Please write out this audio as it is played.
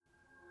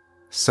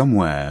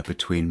Somewhere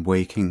between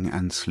waking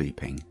and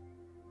sleeping,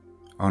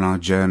 on our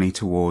journey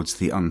towards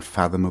the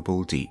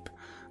unfathomable deep,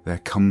 there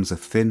comes a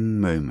thin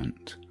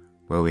moment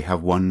where we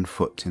have one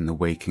foot in the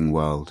waking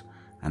world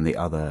and the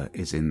other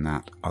is in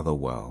that other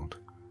world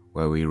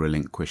where we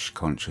relinquish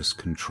conscious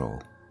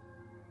control.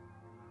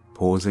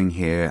 Pausing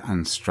here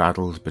and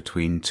straddled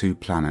between two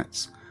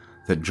planets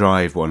that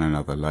drive one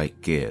another like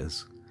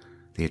gears,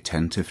 the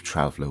attentive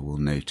traveller will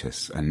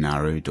notice a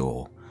narrow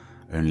door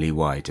only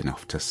wide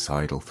enough to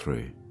sidle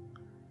through.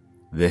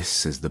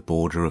 This is the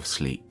border of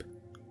sleep,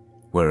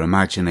 where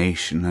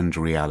imagination and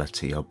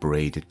reality are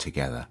braided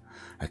together,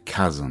 a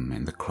chasm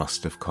in the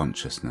crust of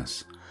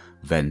consciousness,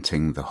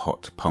 venting the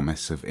hot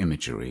pumice of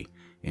imagery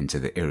into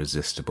the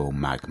irresistible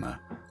magma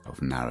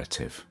of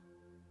narrative.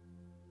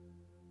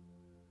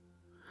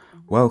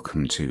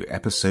 Welcome to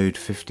episode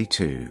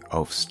 52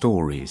 of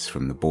Stories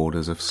from the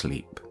Borders of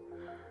Sleep,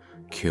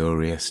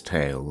 curious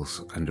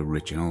tales and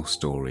original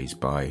stories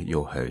by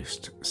your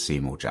host,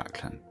 Seymour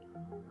Jacklin.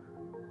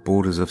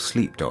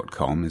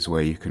 BordersOfSleep.com is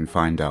where you can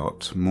find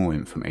out more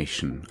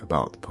information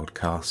about the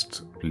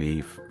podcast,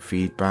 leave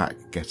feedback,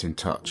 get in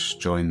touch,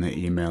 join the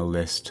email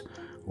list,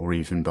 or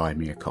even buy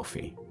me a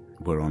coffee.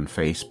 We're on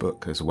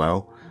Facebook as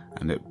well,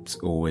 and it's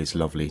always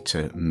lovely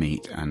to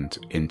meet and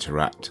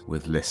interact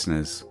with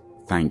listeners.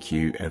 Thank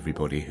you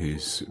everybody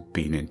who's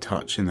been in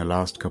touch in the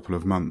last couple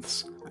of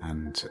months,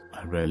 and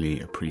I really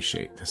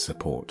appreciate the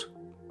support.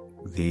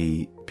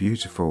 The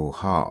beautiful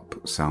harp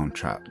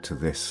soundtrack to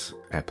this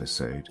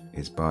episode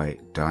is by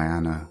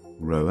Diana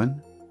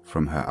Rowan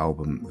from her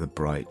album The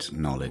Bright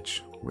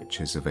Knowledge,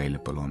 which is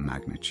available on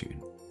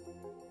Magnatune.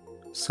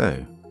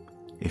 So,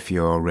 if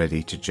you are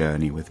ready to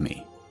journey with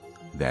me,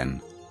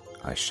 then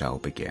I shall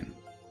begin.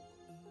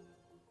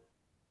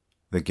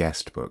 The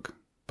Guest Book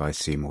by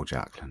Seymour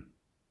Jacklin.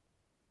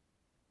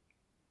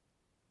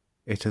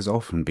 It has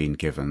often been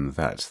given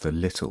that the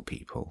little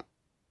people,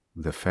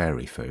 the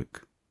fairy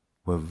folk,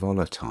 were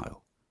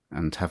volatile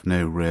and have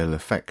no real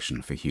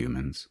affection for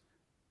humans,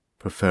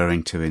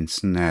 preferring to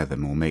ensnare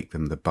them or make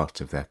them the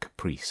butt of their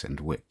caprice and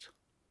wit.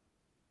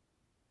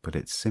 But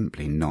it's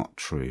simply not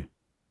true.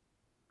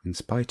 In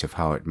spite of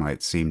how it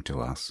might seem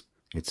to us,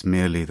 it's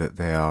merely that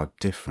they are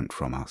different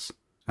from us,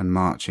 and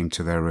marching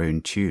to their own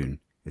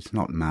tune is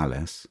not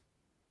malice.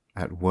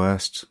 At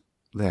worst,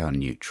 they are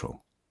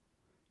neutral.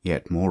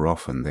 Yet more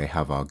often they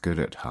have our good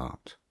at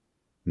heart,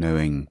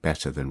 knowing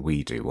better than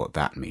we do what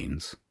that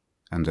means,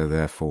 and are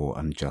therefore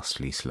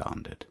unjustly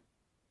slandered.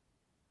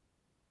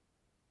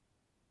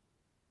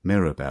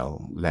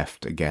 Mirabelle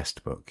left a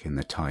guest book in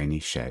the tiny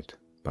shed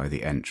by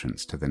the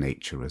entrance to the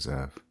nature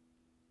reserve.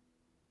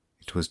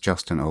 It was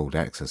just an old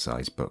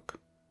exercise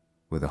book,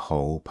 with a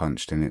hole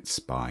punched in its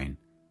spine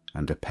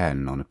and a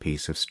pen on a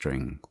piece of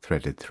string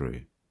threaded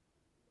through.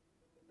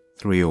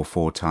 3 or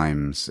 4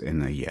 times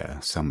in a year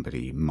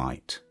somebody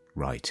might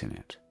write in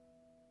it.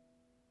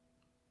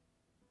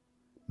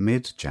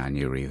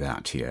 Mid-January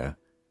that year,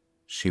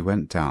 she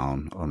went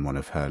down on one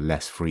of her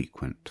less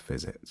frequent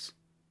visits,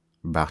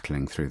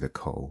 battling through the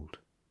cold.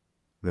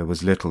 There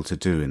was little to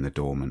do in the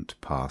dormant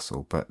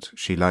parcel, but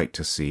she liked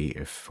to see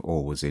if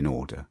all was in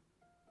order,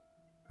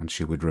 and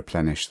she would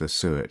replenish the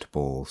suet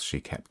balls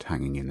she kept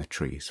hanging in the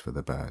trees for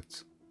the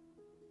birds.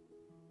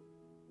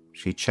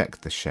 She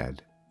checked the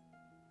shed.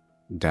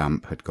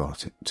 Damp had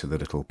got to the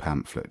little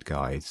pamphlet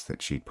guides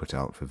that she'd put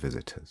out for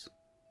visitors.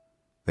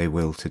 They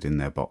wilted in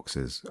their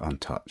boxes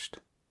untouched,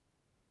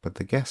 but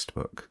the guest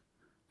book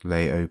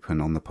lay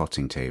open on the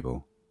potting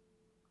table.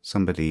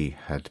 Somebody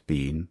had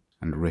been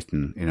and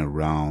written in a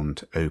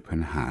round,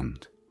 open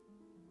hand.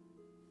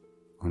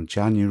 On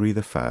January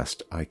the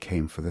 1st, I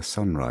came for the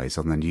sunrise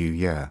on the new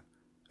year,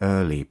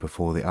 early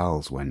before the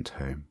owls went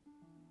home.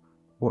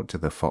 What do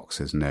the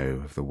foxes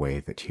know of the way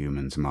that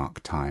humans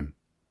mark time?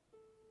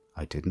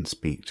 I didn't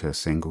speak to a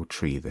single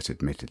tree that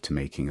admitted to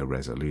making a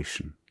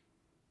resolution,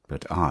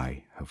 but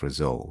I have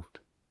resolved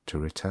to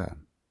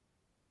return.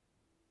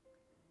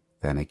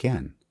 Then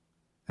again,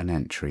 an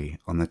entry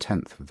on the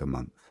 10th of the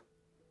month.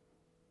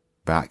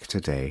 Back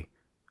today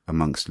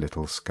amongst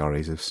little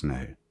scurries of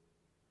snow,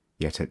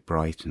 yet it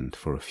brightened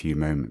for a few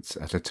moments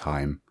at a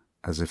time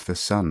as if the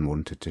sun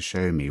wanted to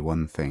show me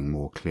one thing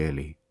more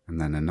clearly and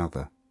then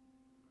another.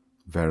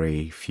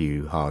 Very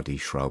few hardy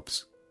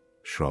shrubs,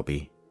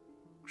 shrubby,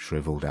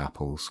 shriveled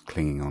apples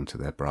clinging onto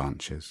their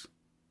branches,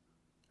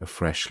 a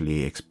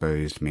freshly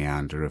exposed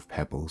meander of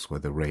pebbles where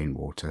the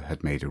rainwater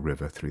had made a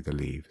river through the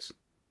leaves.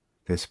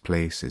 This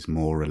place is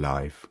more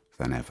alive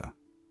than ever.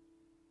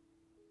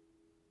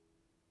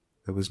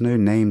 There was no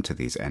name to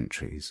these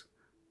entries,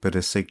 but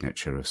a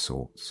signature of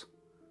sorts,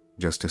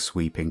 just a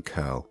sweeping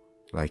curl,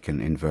 like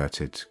an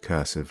inverted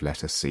cursive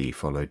letter C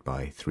followed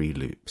by 3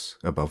 loops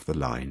above the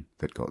line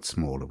that got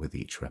smaller with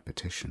each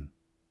repetition.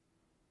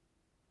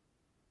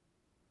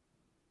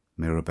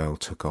 Mirabelle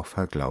took off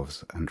her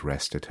gloves and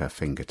rested her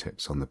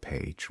fingertips on the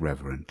page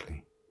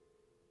reverently.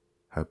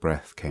 Her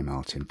breath came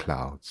out in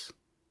clouds.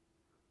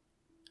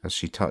 As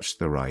she touched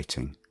the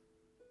writing,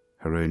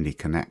 her only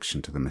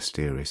connection to the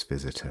mysterious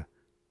visitor,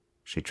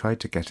 she tried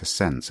to get a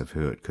sense of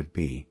who it could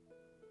be,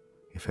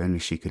 If only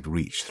she could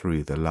reach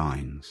through the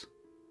lines.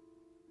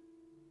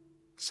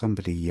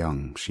 Somebody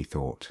young, she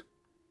thought.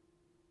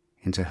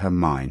 Into her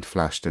mind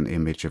flashed an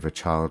image of a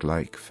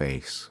childlike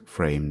face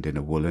framed in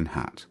a woolen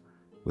hat,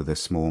 with a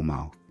small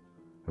mouth,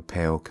 a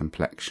pale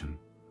complexion,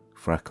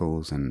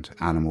 freckles and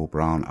animal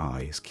brown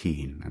eyes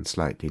keen and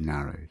slightly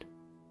narrowed.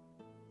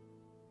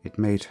 It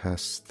made her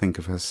think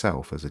of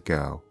herself as a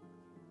girl,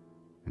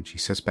 and she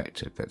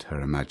suspected that her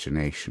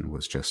imagination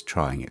was just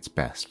trying its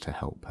best to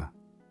help her.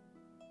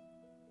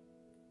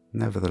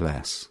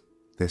 Nevertheless,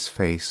 this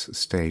face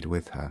stayed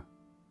with her.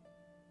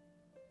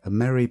 A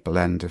merry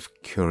blend of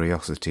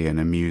curiosity and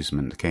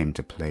amusement came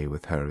to play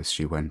with her as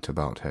she went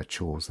about her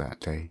chores that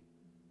day.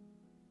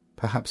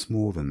 Perhaps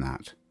more than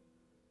that.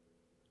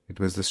 It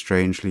was the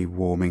strangely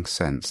warming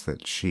sense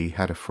that she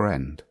had a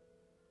friend.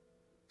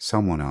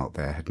 Someone out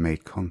there had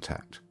made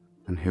contact,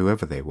 and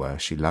whoever they were,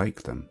 she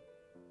liked them.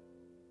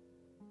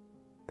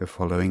 The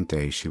following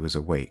day she was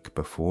awake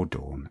before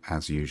dawn,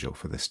 as usual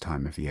for this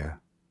time of year.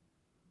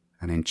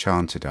 An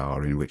enchanted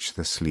hour in which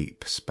the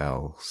sleep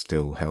spell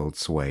still held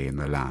sway in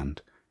the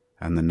land,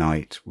 and the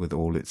night, with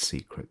all its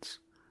secrets,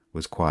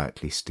 was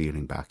quietly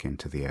stealing back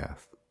into the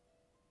earth.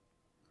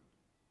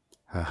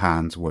 Her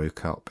hands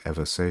woke up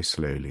ever so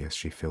slowly as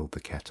she filled the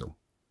kettle.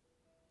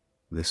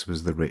 This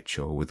was the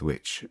ritual with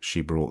which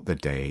she brought the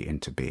day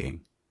into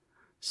being,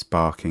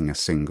 sparking a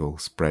single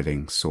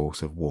spreading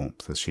source of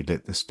warmth as she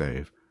lit the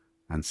stove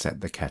and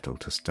set the kettle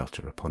to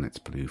stutter upon its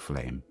blue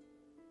flame.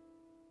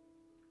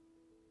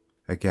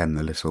 Again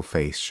the little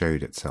face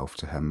showed itself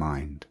to her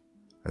mind,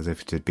 as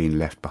if it had been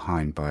left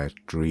behind by a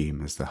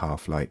dream as the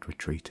half-light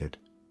retreated.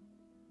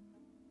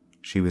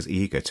 She was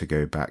eager to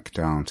go back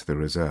down to the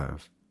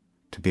reserve,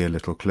 to be a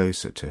little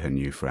closer to her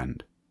new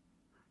friend,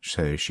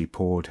 so she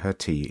poured her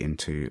tea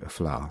into a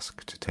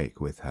flask to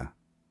take with her.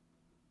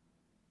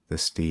 The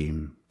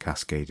steam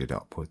cascaded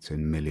upwards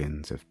in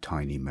millions of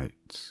tiny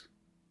motes.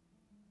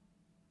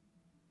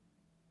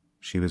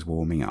 She was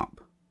warming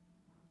up.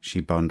 She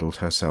bundled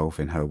herself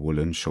in her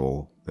woolen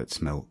shawl that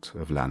smelt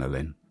of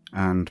lanolin,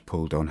 and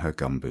pulled on her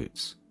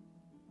gumboots.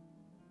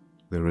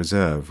 The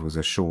reserve was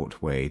a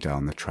short way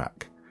down the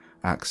track,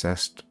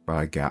 accessed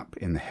by a gap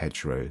in the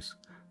hedgerows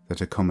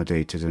that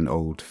accommodated an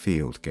old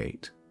field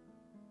gate.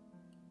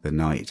 The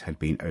night had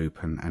been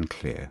open and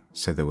clear,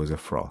 so there was a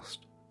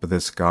frost, but the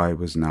sky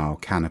was now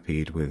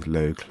canopied with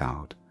low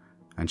cloud,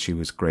 and she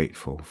was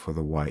grateful for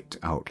the white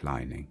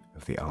outlining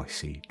of the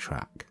icy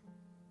track.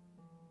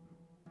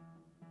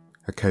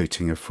 A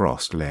coating of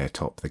frost lay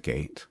atop the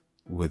gate,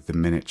 with the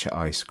miniature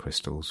ice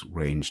crystals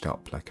ranged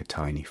up like a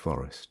tiny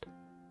forest.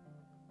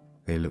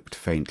 They looked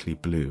faintly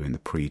blue in the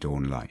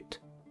pre-dawn light.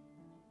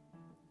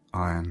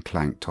 Iron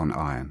clanked on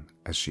iron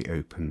as she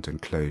opened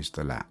and closed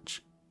the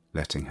latch,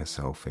 letting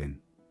herself in.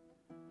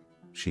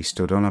 She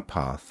stood on a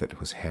path that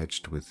was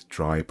hedged with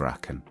dry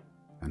bracken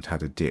and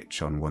had a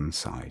ditch on one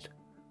side,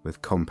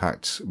 with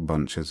compact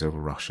bunches of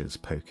rushes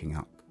poking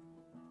up.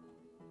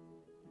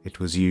 It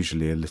was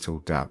usually a little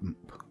damp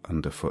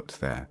underfoot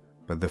there,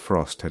 but the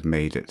frost had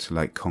made it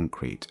like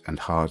concrete and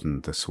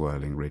hardened the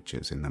swirling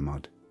ridges in the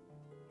mud.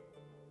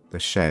 The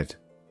shed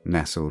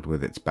nestled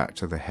with its back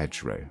to the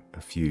hedgerow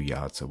a few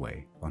yards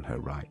away on her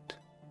right.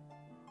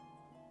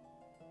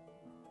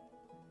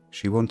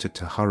 She wanted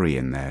to hurry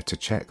in there to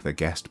check the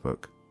guest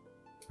book,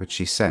 but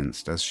she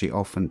sensed, as she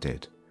often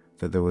did,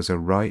 that there was a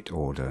right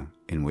order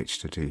in which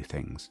to do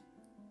things,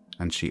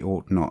 and she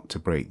ought not to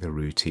break the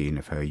routine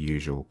of her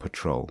usual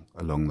patrol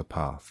along the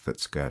path that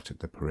skirted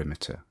the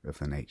perimeter of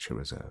the nature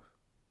reserve.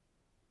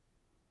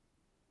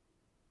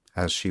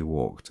 As she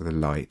walked, the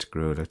light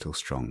grew a little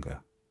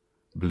stronger.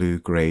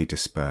 Blue-grey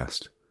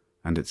dispersed,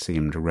 and it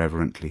seemed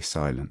reverently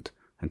silent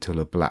until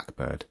a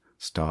blackbird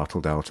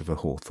startled out of a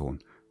hawthorn,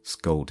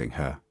 scolding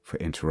her for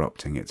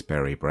interrupting its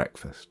berry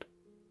breakfast.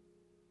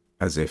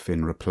 As if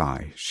in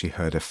reply, she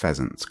heard a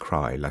pheasant's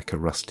cry like a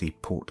rusty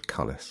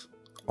portcullis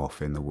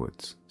off in the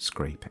woods,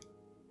 scraping.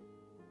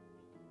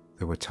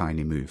 There were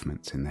tiny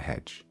movements in the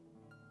hedge.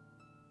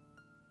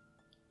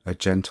 A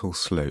gentle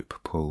slope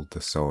pulled the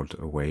sod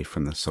away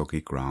from the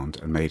soggy ground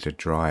and made a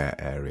drier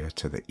area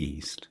to the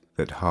east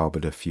that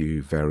harboured a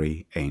few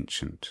very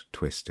ancient,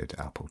 twisted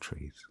apple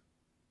trees.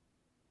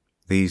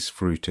 These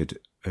fruited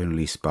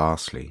only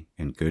sparsely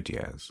in good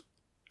years,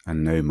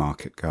 and no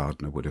market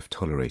gardener would have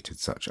tolerated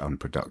such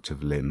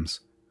unproductive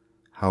limbs.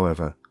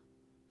 However,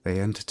 they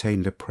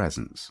entertained a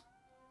presence,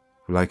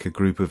 like a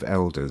group of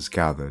elders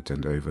gathered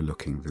and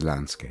overlooking the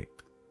landscape.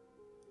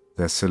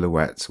 Their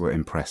silhouettes were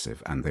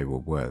impressive, and they were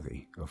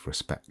worthy of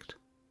respect.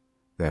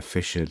 Their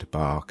fissured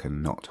bark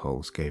and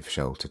knotholes gave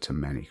shelter to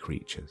many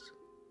creatures.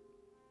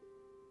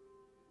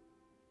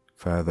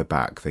 Further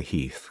back the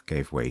heath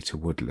gave way to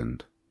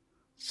woodland,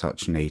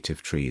 such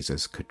native trees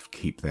as could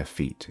keep their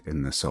feet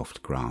in the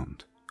soft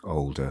ground,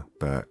 alder,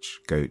 birch,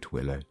 goat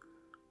willow,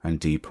 and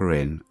deeper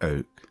in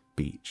oak,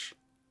 beech,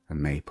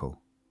 and maple.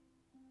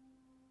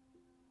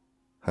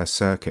 Her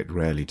circuit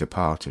rarely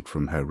departed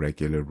from her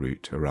regular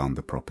route around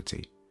the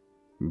property,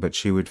 but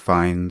she would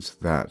find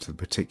that the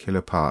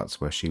particular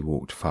parts where she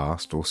walked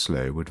fast or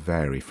slow would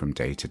vary from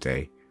day to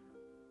day,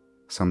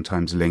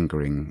 sometimes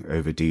lingering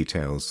over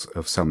details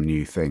of some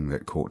new thing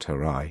that caught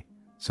her eye,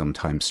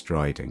 sometimes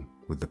striding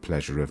with the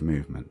pleasure of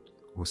movement,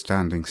 or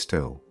standing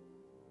still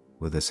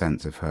with a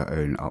sense of her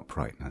own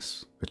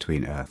uprightness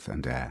between earth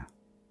and air.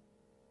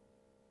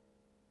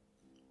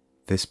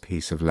 This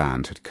piece of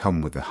land had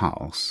come with the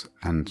house,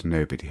 and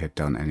nobody had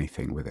done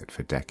anything with it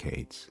for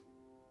decades.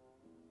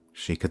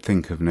 She could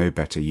think of no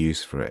better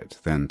use for it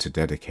than to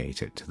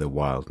dedicate it to the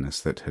wildness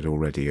that had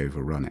already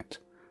overrun it,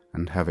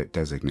 and have it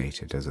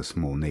designated as a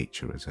small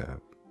nature reserve.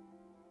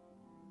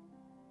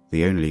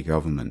 The only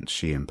government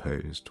she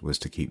imposed was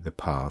to keep the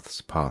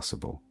paths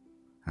passable,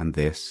 and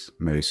this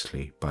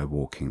mostly by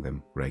walking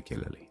them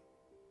regularly.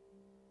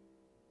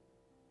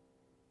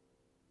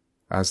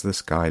 As the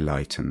sky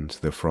lightened,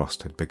 the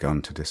frost had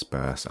begun to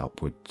disperse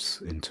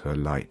upwards into a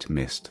light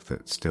mist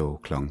that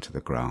still clung to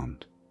the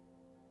ground.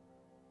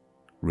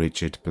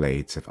 Rigid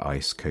blades of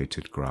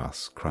ice-coated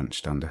grass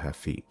crunched under her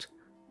feet,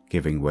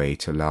 giving way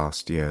to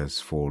last year's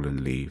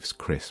fallen leaves,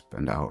 crisp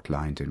and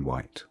outlined in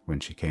white when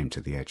she came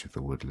to the edge of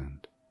the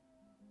woodland.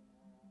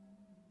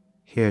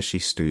 Here she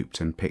stooped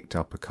and picked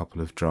up a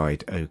couple of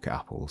dried oak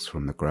apples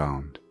from the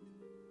ground.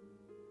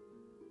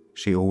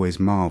 She always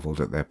marvelled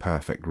at their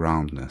perfect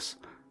roundness,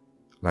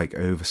 like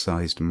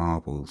oversized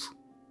marbles,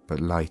 but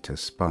light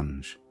as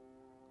sponge,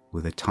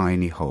 with a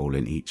tiny hole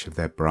in each of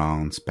their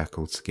brown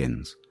speckled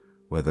skins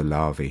where the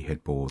larvae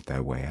had bored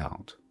their way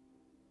out.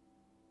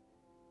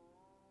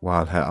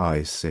 While her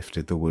eyes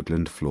sifted the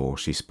woodland floor,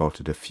 she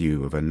spotted a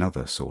few of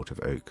another sort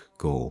of oak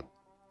gall,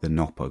 the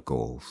knopper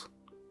galls.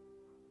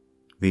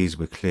 These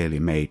were clearly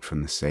made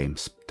from the same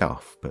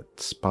stuff, but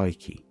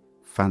spiky,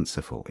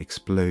 fanciful,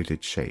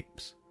 exploded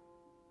shapes,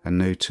 and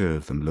no two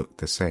of them looked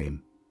the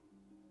same.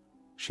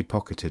 She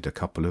pocketed a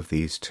couple of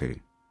these too.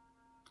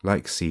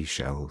 Like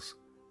seashells,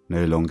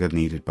 no longer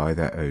needed by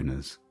their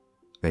owners,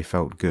 they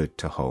felt good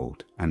to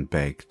hold and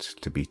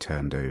begged to be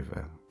turned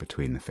over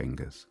between the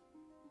fingers.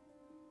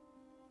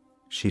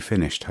 She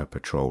finished her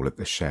patrol at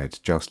the shed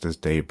just as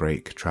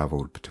daybreak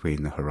travelled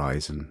between the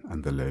horizon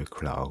and the low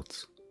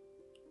clouds.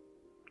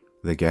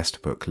 The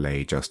guest book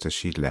lay just as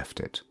she'd left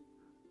it.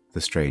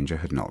 The stranger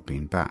had not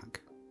been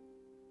back.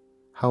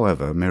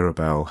 However,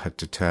 Mirabelle had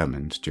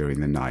determined during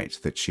the night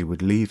that she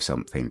would leave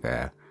something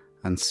there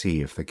and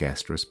see if the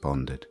guest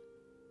responded.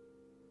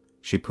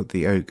 She put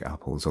the oak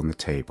apples on the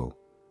table,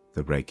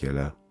 the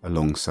regular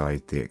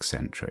alongside the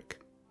eccentric,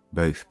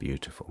 both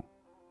beautiful,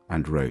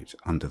 and wrote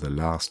under the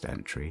last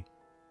entry,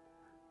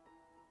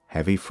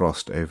 "Heavy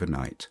frost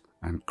overnight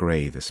and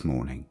grey this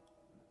morning,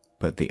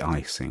 but the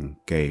icing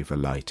gave a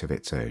light of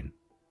its own.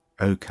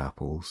 Oak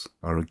apples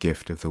are a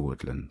gift of the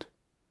woodland,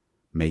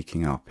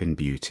 making up in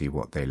beauty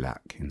what they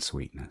lack in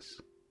sweetness."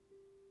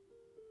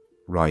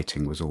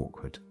 Writing was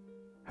awkward.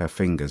 Her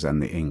fingers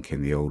and the ink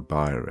in the old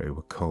biro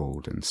were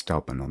cold and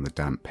stubborn on the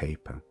damp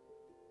paper.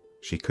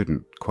 She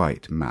couldn't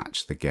quite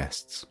match the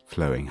guest's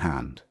flowing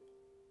hand.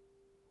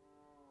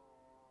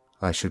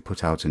 I should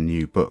put out a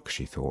new book,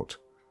 she thought,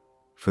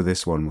 for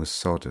this one was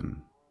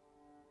sodden.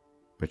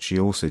 But she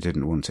also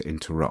didn't want to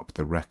interrupt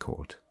the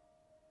record.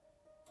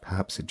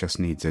 Perhaps it just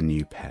needs a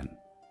new pen.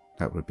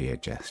 That would be a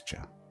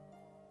gesture.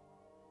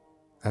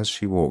 As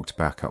she walked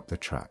back up the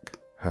track,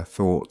 her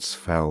thoughts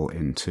fell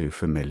into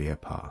familiar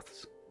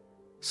paths,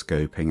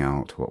 scoping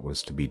out what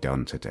was to be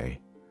done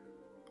today,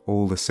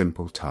 all the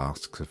simple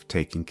tasks of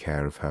taking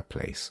care of her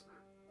place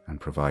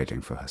and providing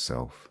for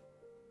herself.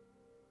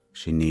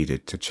 She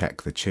needed to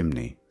check the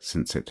chimney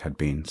since it had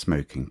been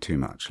smoking too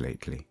much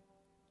lately.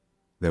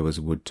 There was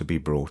wood to be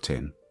brought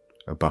in,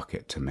 a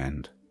bucket to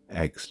mend,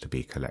 eggs to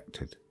be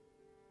collected.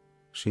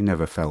 She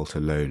never felt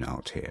alone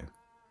out here.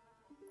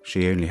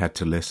 She only had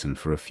to listen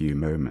for a few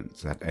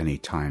moments at any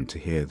time to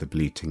hear the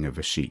bleating of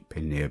a sheep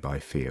in nearby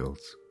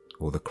fields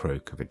or the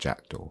croak of a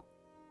jackdaw.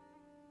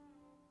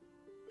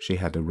 She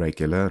had a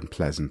regular and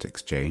pleasant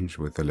exchange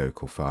with the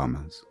local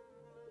farmers.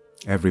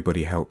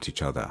 Everybody helped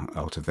each other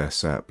out of their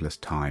surplus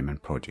time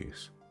and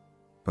produce.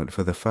 But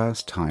for the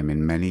first time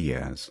in many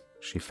years,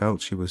 she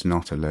felt she was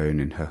not alone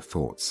in her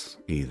thoughts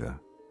either.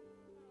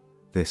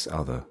 This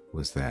other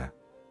was there,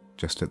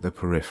 just at the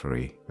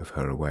periphery of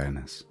her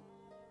awareness.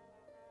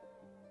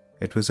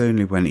 It was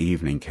only when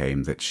evening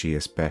came that she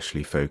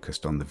especially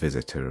focused on the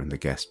visitor and the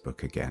guest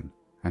book again,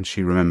 and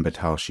she remembered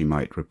how she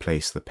might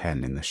replace the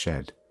pen in the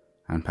shed,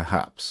 and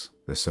perhaps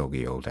the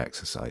soggy old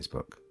exercise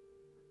book.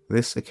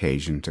 This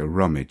occasioned a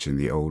rummage in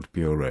the old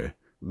bureau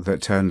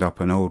that turned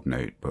up an old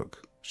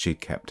notebook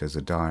she'd kept as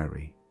a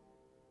diary.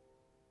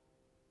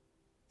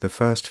 The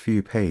first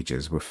few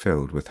pages were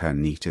filled with her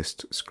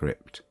neatest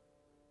script,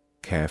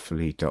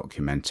 carefully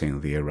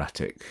documenting the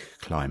erratic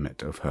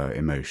climate of her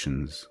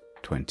emotions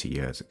 20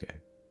 years ago.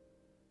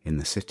 In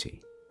the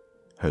city,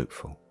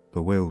 hopeful,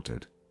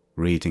 bewildered,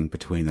 reading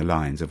between the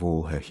lines of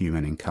all her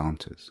human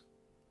encounters,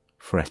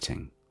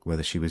 fretting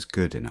whether she was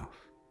good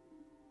enough.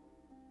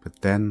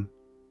 But then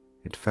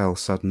it fell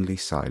suddenly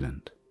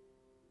silent.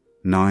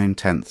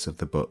 9/10 of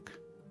the book,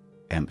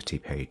 empty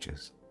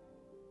pages.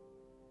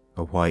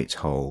 A white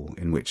hole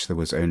in which there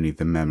was only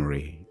the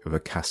memory of a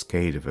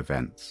cascade of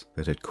events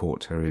that had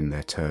caught her in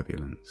their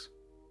turbulence.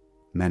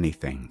 Many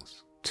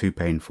things, too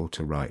painful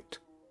to write,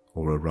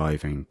 or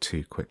arriving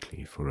too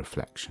quickly for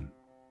reflection.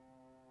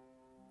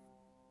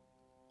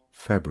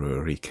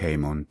 February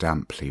came on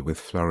damply with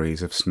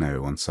flurries of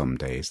snow on some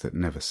days that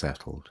never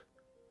settled.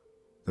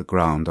 The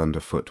ground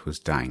underfoot was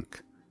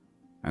dank,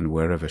 and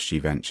wherever she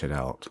ventured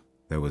out,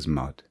 there was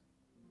mud.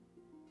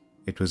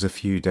 It was a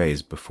few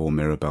days before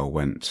Mirabelle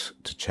went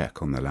to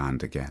check on the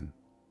land again.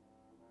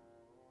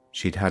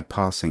 She'd had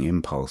passing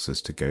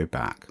impulses to go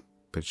back,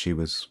 but she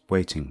was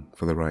waiting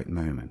for the right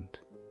moment.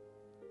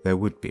 There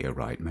would be a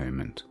right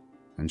moment,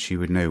 and she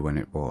would know when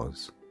it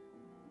was.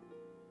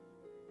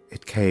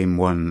 It came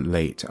one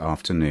late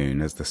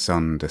afternoon as the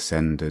sun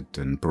descended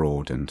and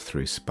broadened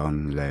through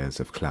spun layers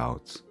of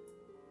clouds.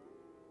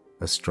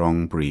 A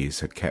strong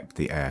breeze had kept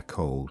the air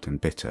cold and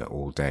bitter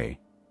all day,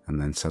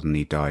 and then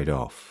suddenly died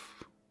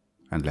off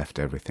and left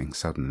everything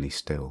suddenly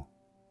still.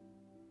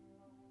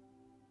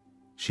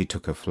 She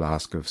took a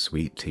flask of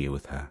sweet tea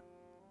with her,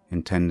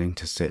 intending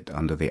to sit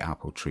under the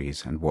apple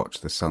trees and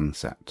watch the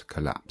sunset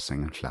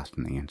collapsing and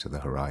flattening into the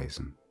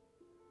horizon.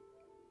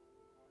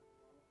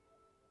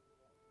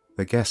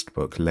 The guest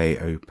book lay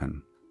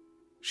open.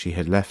 She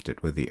had left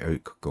it with the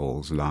oak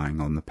galls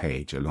lying on the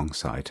page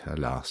alongside her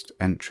last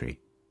entry,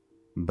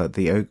 but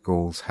the oak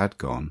galls had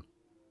gone,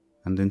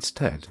 and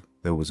instead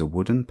there was a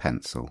wooden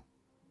pencil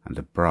and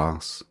a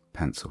brass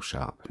pencil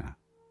sharpener,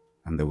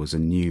 and there was a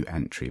new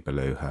entry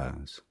below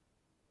hers.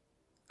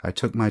 I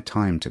took my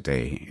time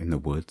today in the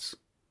woods,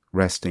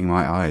 resting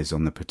my eyes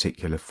on the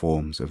particular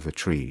forms of the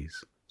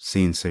trees,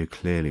 seen so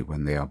clearly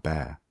when they are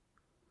bare,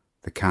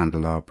 the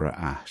candelabra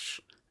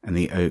ash, and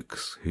the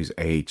oaks whose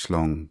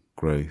age-long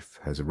growth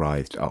has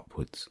writhed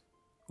upwards,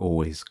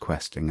 always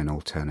questing an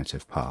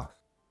alternative path.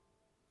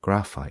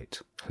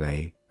 Graphite,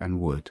 clay, and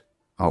wood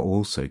are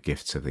also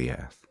gifts of the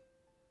earth.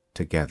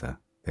 Together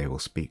they will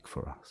speak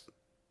for us.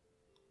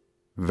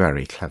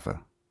 Very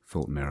clever,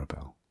 thought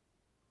Mirabelle.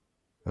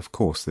 Of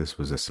course this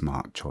was a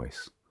smart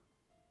choice.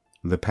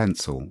 The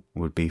pencil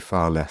would be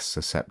far less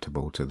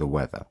susceptible to the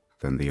weather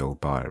than the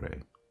old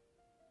biro.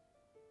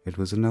 It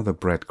was another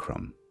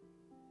breadcrumb.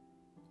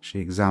 She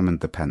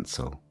examined the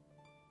pencil.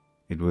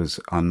 It was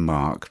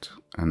unmarked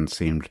and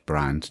seemed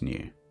brand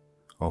new,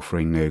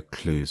 offering no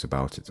clues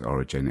about its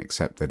origin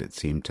except that it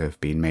seemed to have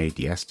been made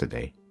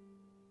yesterday.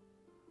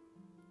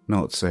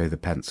 Not so the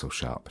pencil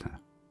sharpener.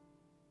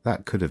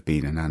 That could have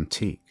been an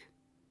antique.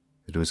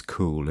 It was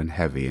cool and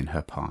heavy in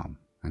her palm,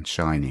 and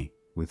shiny,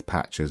 with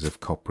patches of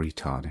coppery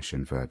tarnish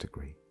and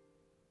verdigris.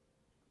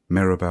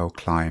 Mirabelle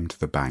climbed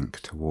the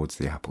bank towards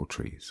the apple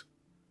trees.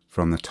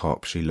 From the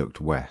top she looked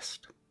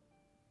west.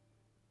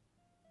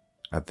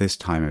 At this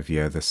time of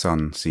year the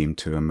sun seemed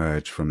to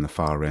emerge from the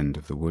far end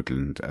of the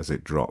woodland as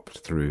it dropped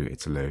through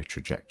its low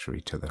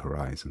trajectory to the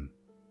horizon.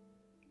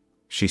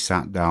 She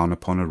sat down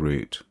upon a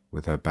root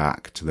with her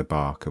back to the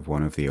bark of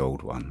one of the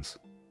old ones,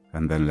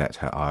 and then let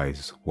her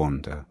eyes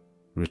wander,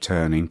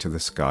 returning to the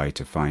sky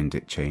to find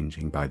it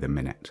changing by the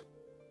minute.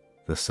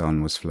 The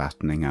sun was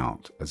flattening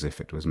out as if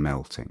it was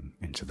melting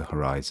into the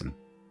horizon.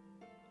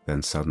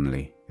 Then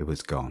suddenly it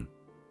was gone,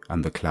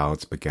 and the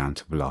clouds began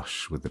to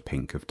blush with the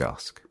pink of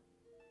dusk.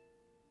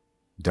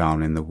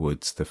 Down in the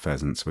woods the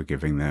pheasants were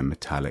giving their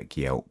metallic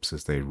yelps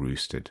as they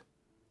roosted,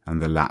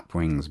 and the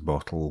lapwing's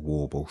bottle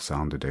warble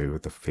sounded over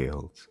the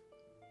fields.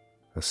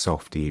 A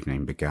soft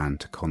evening began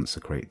to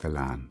consecrate the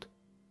land.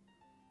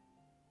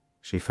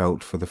 She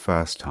felt for the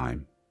first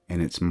time,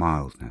 in its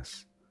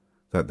mildness,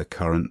 that the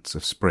currents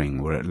of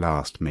spring were at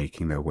last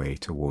making their way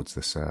towards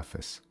the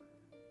surface.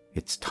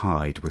 Its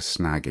tide was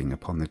snagging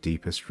upon the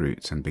deepest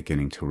roots and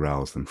beginning to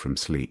rouse them from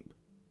sleep.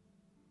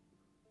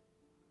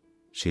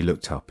 She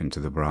looked up into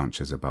the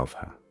branches above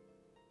her.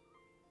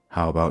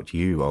 "How about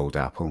you, old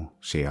apple?"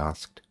 she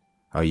asked.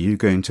 "Are you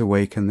going to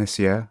waken this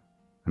year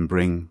and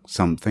bring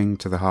something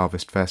to the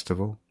harvest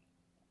festival?"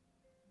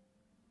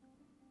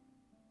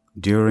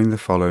 During the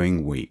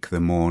following week the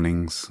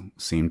mornings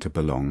seemed to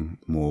belong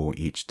more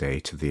each day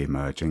to the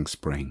emerging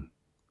spring,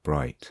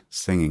 bright,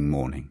 singing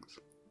mornings,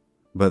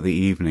 but the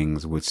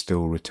evenings would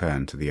still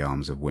return to the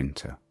arms of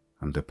winter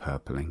under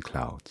purpling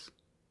clouds.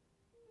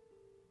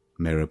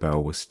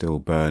 Mirabelle was still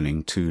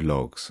burning 2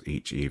 logs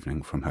each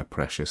evening from her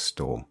precious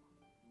store,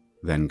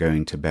 then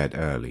going to bed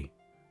early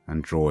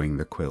and drawing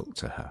the quilt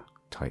to her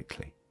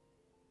tightly.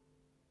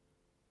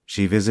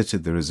 She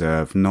visited the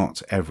reserve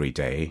not every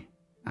day,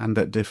 and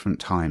at different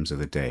times of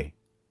the day.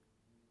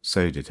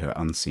 So did her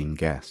unseen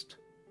guest,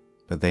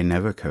 but they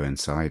never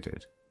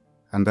coincided,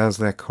 and as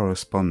their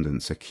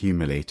correspondence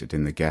accumulated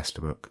in the guest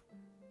book,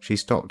 she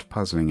stopped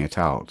puzzling it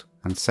out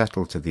and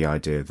settled to the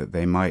idea that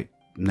they might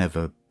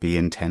never be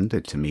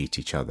intended to meet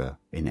each other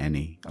in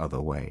any other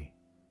way.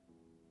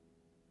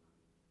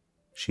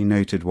 She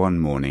noted one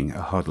morning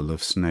a huddle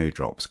of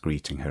snowdrops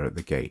greeting her at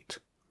the gate,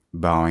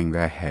 bowing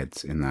their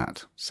heads in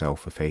that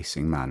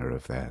self-effacing manner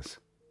of theirs.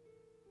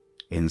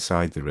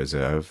 Inside the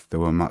reserve there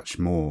were much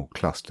more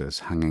clusters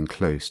hanging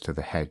close to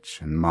the hedge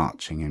and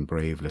marching in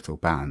brave little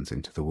bands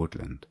into the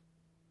woodland.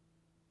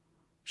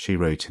 She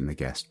wrote in the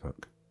guest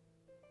book,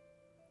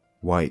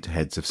 "White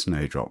heads of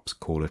snowdrops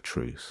call a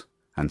truce,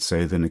 and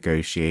so the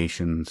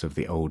negotiations of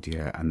the old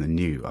year and the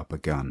new are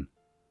begun,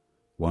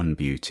 one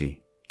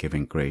beauty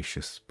giving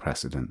gracious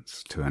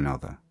precedence to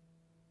another.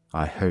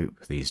 I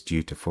hope these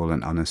dutiful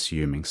and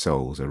unassuming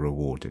souls are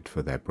rewarded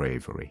for their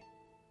bravery.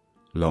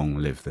 Long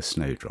live the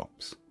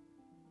snowdrops."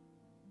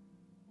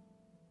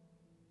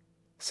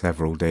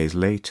 Several days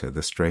later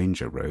the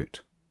stranger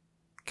wrote,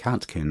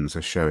 "Catkins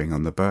are showing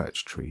on the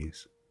birch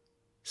trees.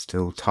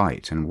 Still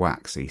tight and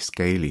waxy,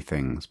 scaly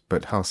things,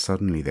 but how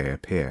suddenly they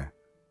appear.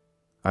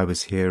 I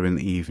was here in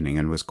the evening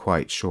and was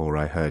quite sure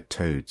I heard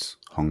toads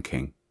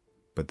honking,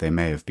 but they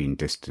may have been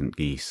distant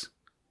geese.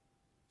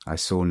 I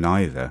saw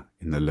neither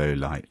in the low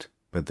light,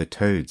 but the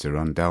toads are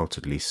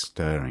undoubtedly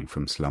stirring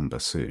from slumber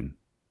soon."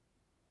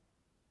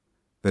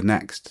 The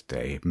next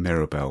day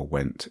Mirabell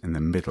went in the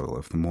middle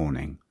of the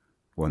morning.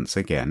 Once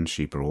again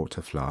she brought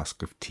a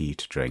flask of tea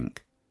to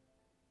drink.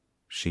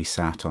 She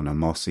sat on a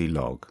mossy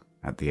log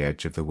at the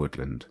edge of the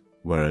woodland,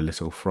 where a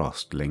little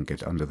frost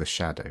lingered under the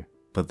shadow,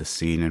 but the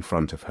scene in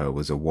front of her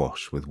was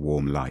awash with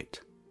warm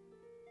light.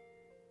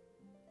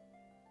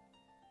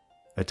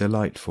 A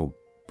delightful,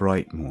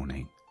 bright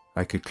morning.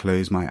 I could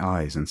close my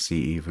eyes and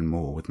see even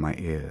more with my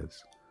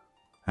ears.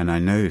 And I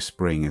know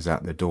spring is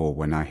at the door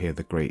when I hear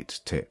the great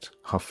tit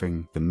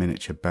huffing the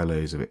miniature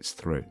bellows of its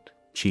throat,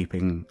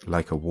 cheeping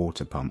like a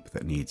water pump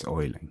that needs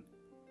oiling.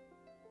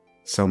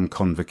 Some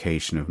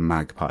convocation of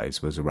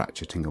magpies was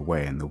ratcheting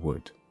away in the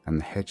wood, and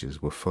the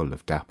hedges were full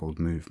of dappled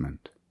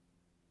movement.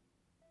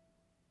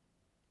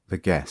 The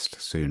guest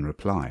soon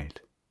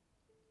replied,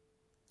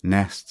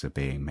 "Nests are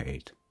being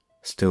made,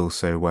 still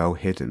so well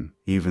hidden,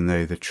 even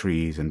though the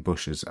trees and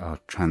bushes are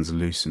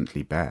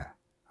translucently bare.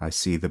 I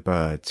see the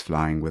birds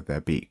flying with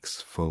their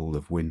beaks full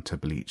of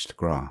winter-bleached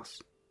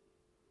grass.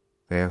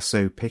 They are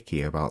so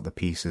picky about the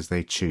pieces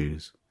they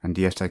choose, and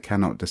yet I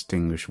cannot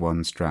distinguish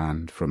one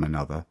strand from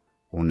another,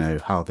 or know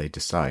how they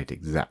decide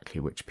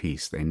exactly which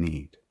piece they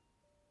need."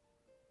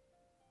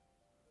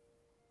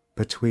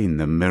 Between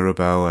them,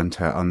 Mirabell and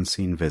her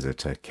unseen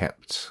visitor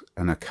kept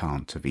an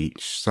account of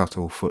each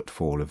subtle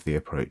footfall of the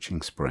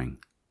approaching spring,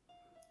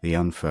 the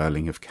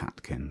unfurling of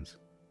catkins,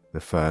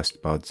 the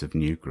first buds of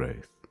new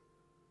growth,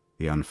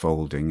 the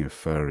unfolding of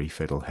furry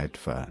fiddlehead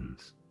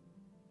ferns.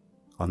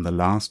 On the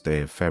last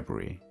day of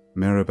February,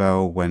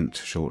 Mirabell went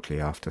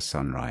shortly after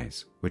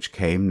sunrise, which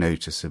came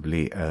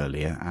noticeably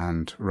earlier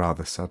and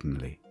rather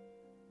suddenly.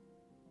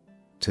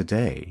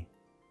 Today,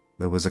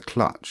 there was a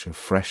clutch of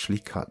freshly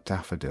cut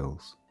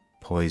daffodils,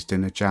 poised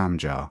in a jam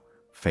jar,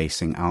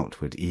 facing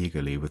outward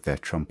eagerly with their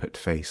trumpet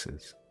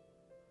faces.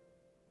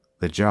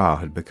 The jar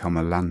had become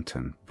a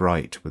lantern,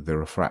 bright with the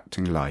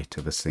refracting light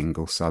of a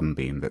single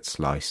sunbeam that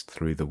sliced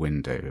through the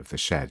window of the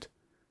shed.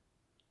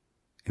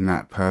 In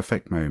that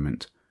perfect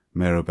moment,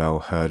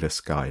 Mirabell heard a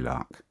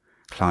skylark,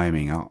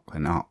 climbing up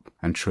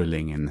and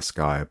trilling in the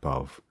sky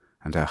above,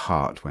 and her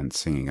heart went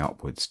singing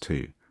upwards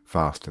too,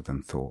 faster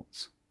than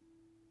thoughts.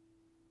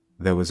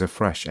 There was a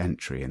fresh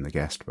entry in the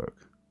guest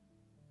book.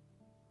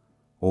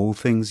 "All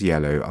things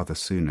yellow are the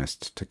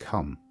soonest to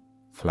come,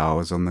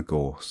 flowers on the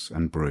gorse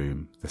and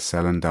broom, the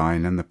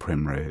celandine and the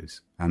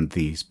primrose, and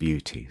these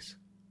beauties.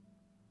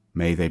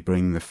 May they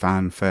bring the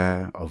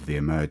fanfare of the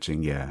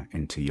emerging year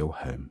into your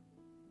home."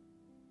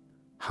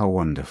 How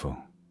wonderful,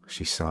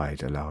 she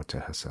sighed aloud to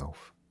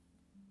herself.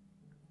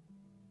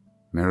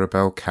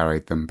 Mirabell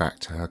carried them back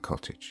to her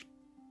cottage.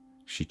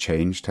 She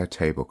changed her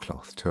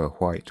tablecloth to a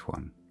white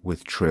one,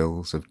 with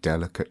trills of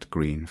delicate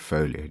green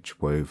foliage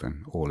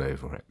woven all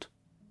over it.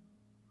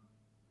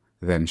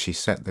 Then she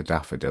set the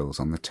daffodils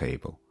on the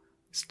table,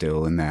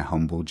 still in their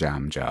humble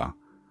jam jar,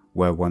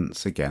 where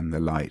once again the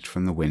light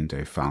from the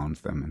window found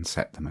them and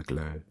set them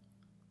aglow.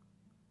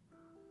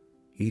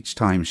 Each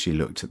time she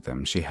looked at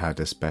them she had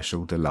a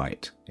special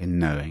delight in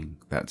knowing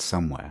that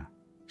somewhere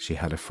she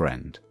had a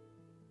friend,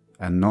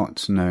 and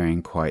not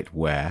knowing quite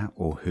where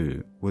or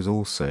who was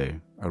also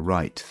a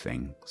right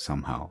thing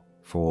somehow,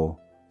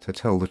 for, to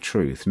tell the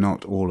truth,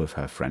 not all of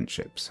her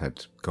friendships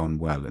had gone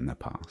well in the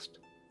past,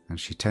 and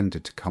she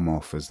tended to come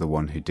off as the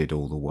one who did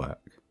all the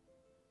work.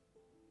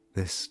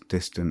 This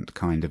distant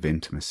kind of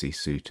intimacy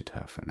suited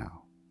her for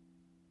now.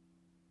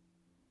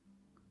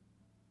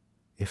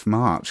 If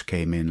March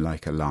came in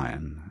like a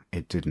lion,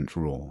 it didn't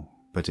roar,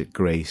 but it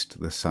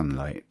graced the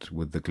sunlight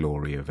with the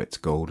glory of its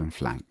golden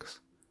flanks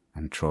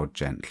and trod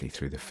gently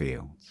through the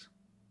fields.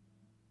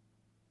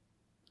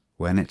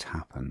 When it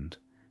happened,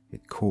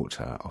 it caught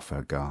her off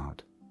her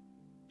guard.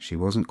 She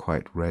wasn't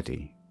quite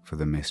ready for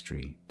the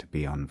mystery to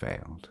be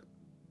unveiled.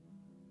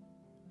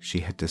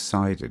 She had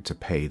decided to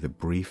pay the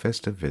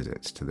briefest of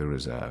visits to the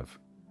reserve,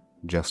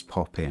 just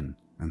pop in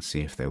and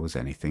see if there was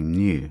anything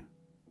new.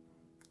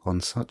 On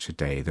such a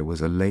day there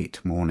was a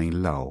late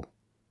morning lull.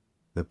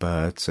 The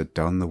birds had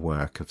done the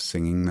work of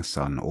singing the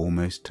sun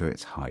almost to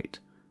its height,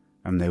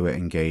 and they were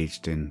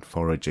engaged in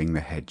foraging the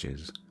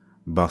hedges,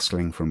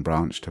 bustling from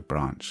branch to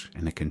branch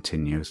in a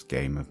continuous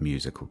game of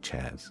musical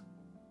chairs.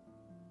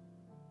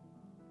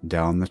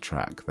 Down the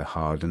track the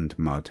hardened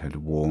mud had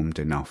warmed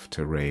enough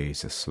to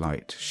raise a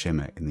slight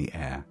shimmer in the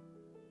air,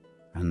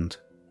 and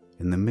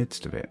in the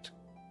midst of it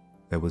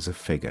there was a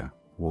figure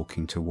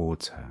walking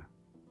towards her.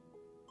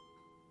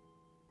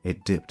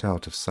 It dipped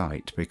out of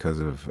sight because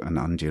of an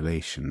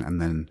undulation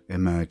and then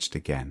emerged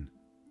again,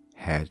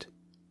 head,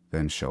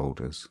 then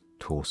shoulders,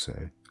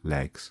 torso,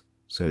 legs,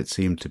 so it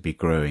seemed to be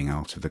growing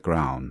out of the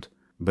ground,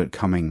 but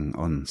coming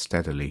on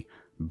steadily,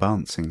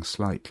 bouncing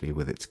slightly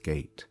with its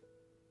gait.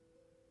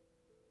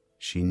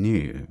 She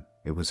knew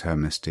it was her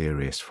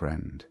mysterious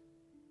friend.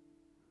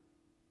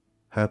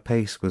 Her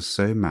pace was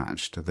so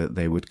matched that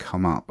they would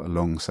come up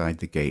alongside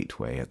the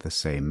gateway at the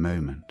same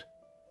moment.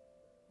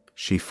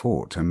 She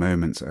fought a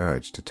moment's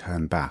urge to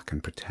turn back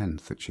and pretend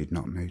that she'd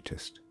not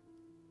noticed.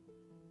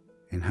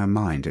 In her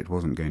mind it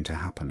wasn't going to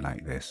happen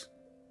like this.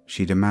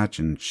 She'd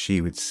imagined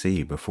she would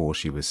see before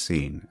she was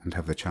seen and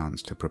have the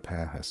chance to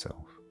prepare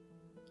herself.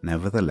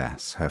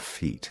 Nevertheless, her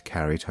feet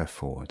carried her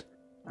forward,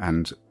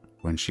 and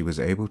when she was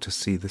able to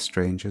see the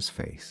stranger's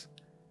face,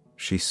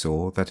 she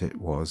saw that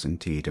it was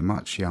indeed a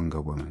much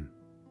younger woman.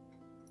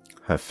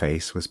 Her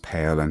face was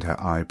pale and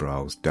her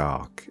eyebrows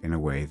dark in a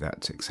way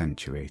that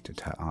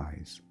accentuated her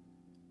eyes.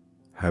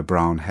 Her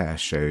brown hair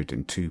showed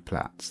in two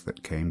plaits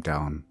that came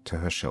down to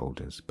her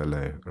shoulders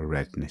below a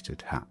red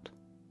knitted hat.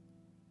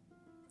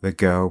 The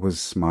girl was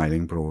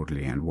smiling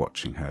broadly and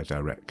watching her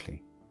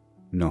directly,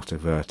 not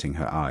averting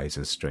her eyes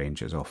as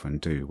strangers often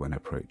do when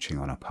approaching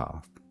on a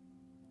path.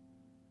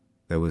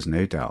 There was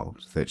no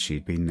doubt that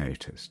she'd been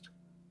noticed,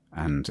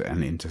 and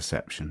an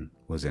interception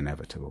was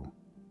inevitable.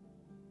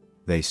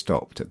 They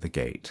stopped at the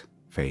gate,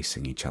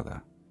 facing each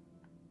other.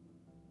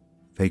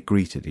 They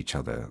greeted each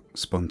other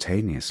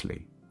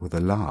spontaneously, with a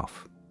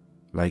laugh,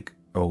 like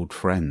old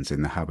friends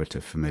in the habit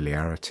of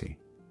familiarity.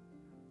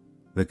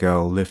 The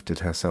girl lifted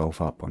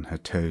herself up on her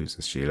toes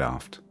as she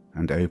laughed,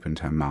 and opened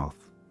her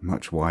mouth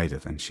much wider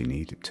than she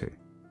needed to.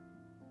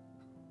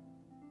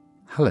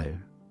 "Hello,"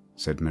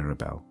 said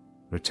Mirabelle,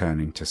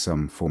 returning to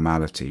some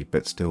formality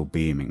but still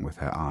beaming with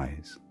her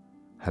eyes.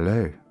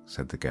 "Hello,"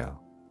 said the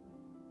girl.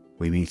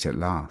 "We meet at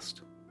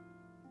last."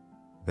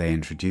 They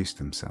introduced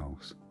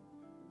themselves.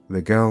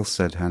 The girl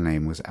said her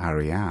name was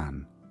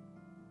Ariane.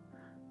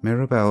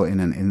 Mirabelle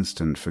in an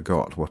instant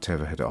forgot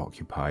whatever had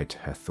occupied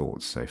her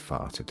thoughts so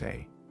far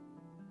today,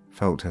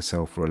 felt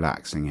herself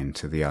relaxing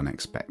into the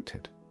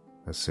unexpected,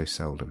 as so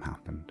seldom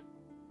happened.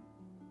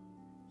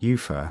 "You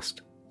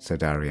first,"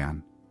 said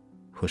Ariane,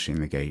 pushing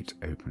the gate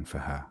open for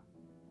her.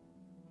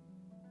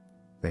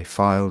 They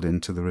filed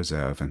into the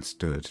reserve and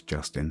stood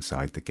just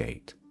inside the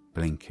gate,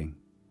 blinking,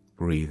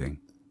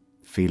 breathing,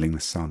 feeling the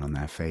sun on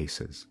their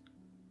faces.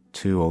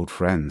 Two old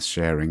friends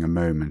sharing a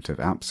moment of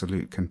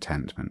absolute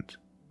contentment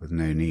with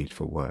no need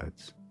for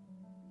words.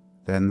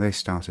 Then they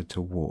started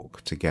to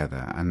walk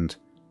together, and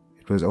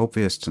it was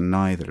obvious to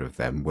neither of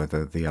them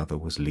whether the other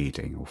was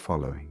leading or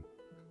following.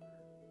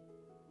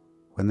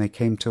 When they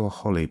came to a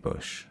holly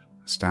bush,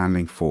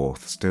 standing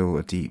forth still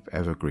a deep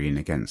evergreen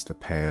against the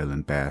pale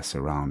and bare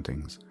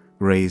surroundings,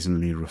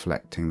 brazenly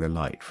reflecting the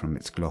light from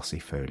its glossy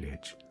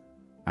foliage,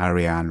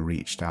 Ariane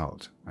reached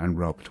out and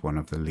rubbed one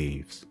of the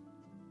leaves.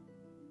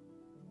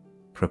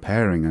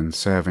 "Preparing and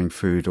serving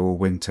food all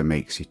winter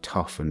makes you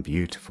tough and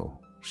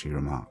beautiful," she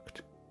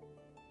remarked.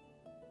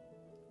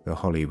 The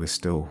holly was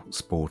still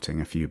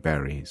sporting a few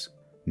berries,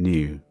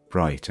 new,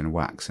 bright and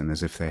waxen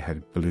as if they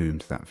had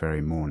bloomed that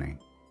very morning.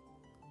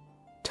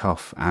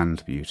 "Tough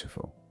and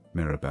beautiful,"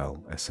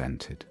 Mirabelle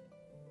assented.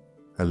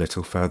 A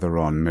little further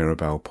on,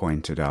 Mirabelle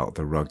pointed out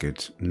the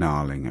rugged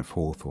gnarling of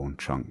hawthorn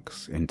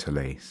trunks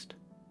interlaced.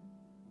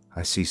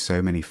 "I see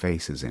so many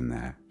faces in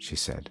there," she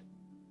said.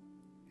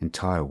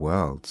 "Entire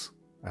worlds,"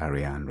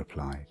 Ariane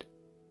replied.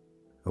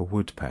 A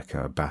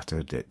woodpecker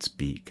battered its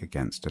beak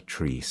against a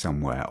tree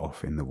somewhere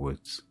off in the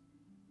woods,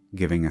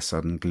 giving a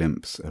sudden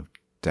glimpse of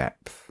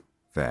depth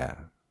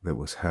there that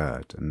was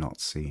heard and not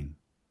seen.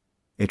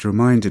 It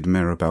reminded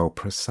Mirabelle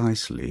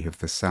precisely of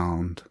the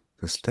sound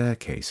the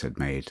staircase had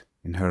made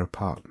in her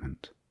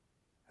apartment,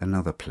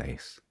 another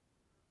place,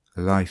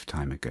 a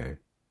lifetime ago,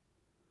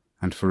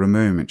 and for a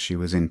moment she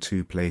was in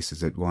two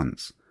places at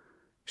once.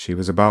 She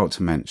was about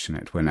to mention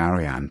it when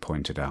Ariane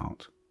pointed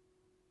out,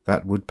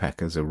 "That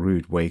woodpecker's a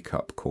rude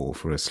wake-up call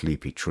for a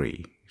sleepy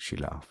tree," she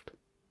laughed.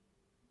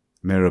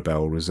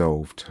 Mirabelle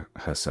resolved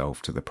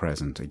herself to the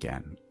present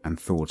again and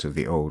thought of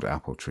the old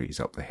apple trees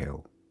up the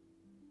hill.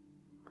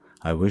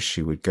 "I wish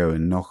she would go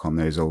and knock on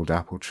those old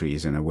apple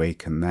trees and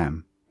awaken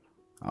them.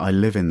 I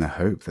live in the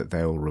hope that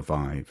they'll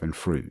revive and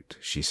fruit,"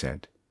 she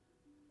said.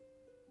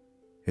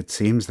 "It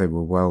seems they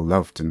were well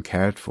loved and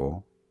cared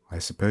for. I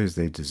suppose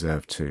they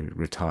deserve to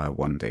retire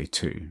one day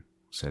too,"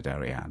 said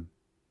Ariane.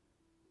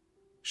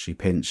 She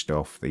pinched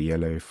off the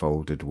yellow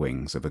folded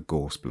wings of a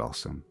gorse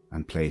blossom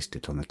and placed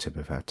it on the tip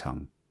of her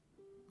tongue.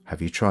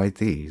 "Have you tried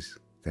these?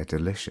 They're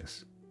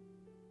delicious."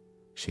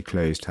 She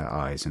closed her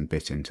eyes and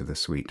bit into the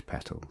sweet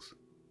petals.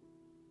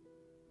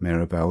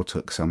 Mirabelle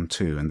took some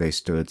too, and they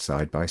stood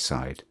side by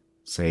side,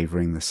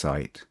 savouring the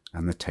sight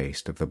and the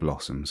taste of the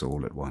blossoms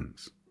all at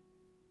once.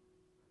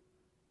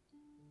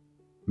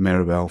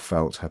 Mirabelle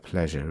felt her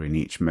pleasure in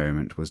each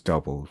moment was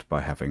doubled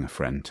by having a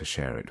friend to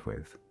share it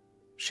with.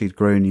 She'd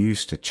grown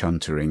used to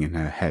chuntering in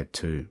her head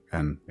to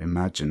an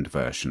imagined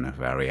version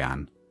of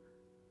Ariane.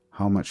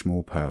 How much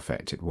more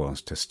perfect it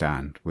was to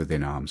stand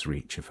within arm's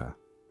reach of her.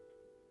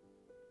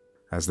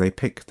 As they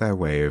picked their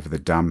way over the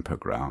damper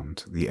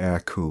ground, the air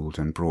cooled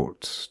and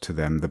brought to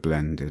them the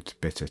blended,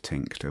 bitter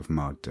tinct of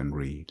mud and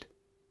reed.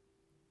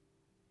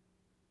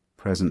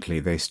 Presently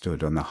they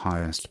stood on the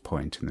highest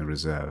point in the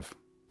reserve,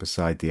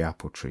 beside the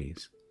apple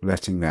trees,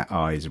 letting their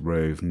eyes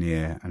rove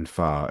near and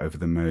far over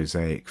the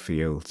mosaic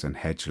fields and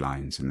hedge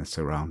lines in the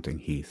surrounding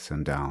heaths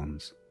and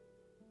downs.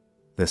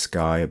 The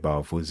sky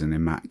above was an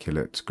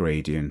immaculate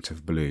gradient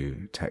of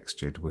blue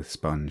textured with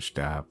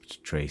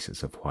sponge-dabbed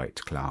traces of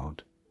white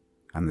cloud,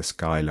 and the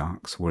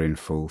skylarks were in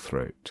full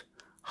throat,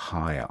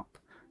 high up,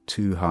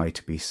 too high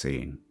to be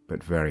seen,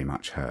 but very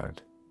much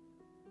heard.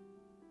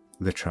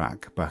 The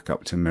track back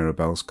up to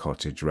Mirabelle's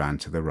cottage ran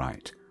to the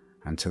right,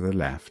 and to the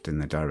left in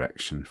the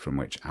direction from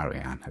which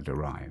Ariane had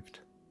arrived.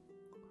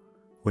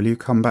 "Will you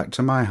come back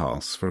to my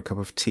house for a cup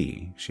of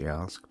tea?" she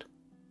asked.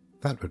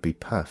 "That would be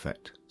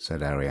perfect,"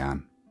 said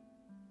Ariane.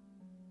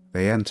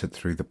 They entered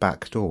through the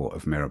back door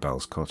of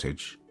Mirabelle's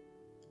cottage.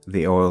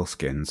 The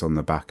oilskins on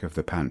the back of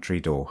the pantry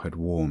door had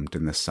warmed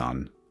in the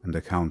sun and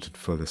accounted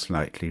for the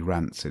slightly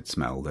rancid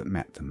smell that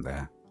met them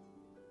there.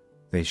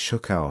 They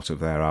shook out of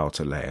their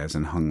outer layers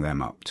and hung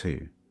them up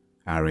too.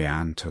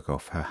 Ariane took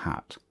off her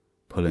hat,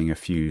 pulling a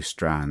few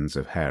strands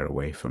of hair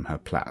away from her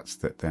plaits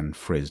that then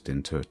frizzed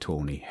into a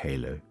tawny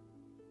halo.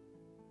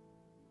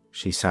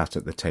 She sat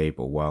at the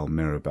table while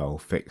Mirabelle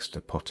fixed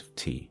a pot of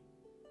tea.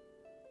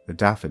 The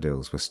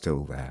daffodils were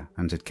still there,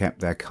 and had kept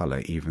their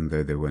colour even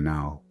though they were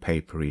now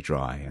papery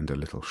dry and a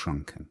little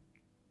shrunken.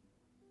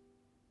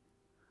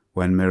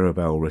 When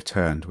Mirabelle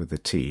returned with the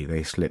tea,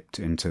 they slipped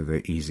into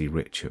the easy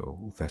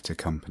ritual that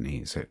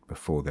accompanies it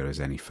before there is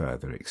any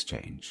further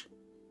exchange.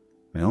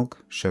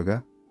 "Milk?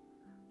 Sugar?"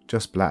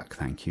 "Just black,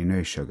 thank you,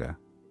 no sugar."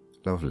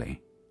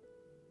 "Lovely."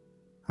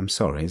 "I'm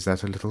sorry, is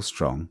that a little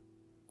strong?"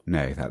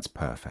 "No, that's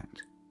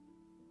perfect."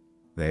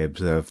 They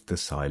observed the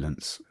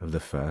silence of the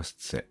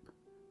first sip,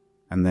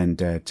 and then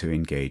dared to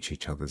engage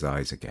each other's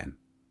eyes again,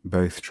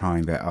 both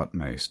trying their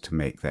utmost to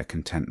make their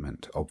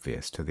contentment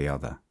obvious to the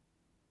other.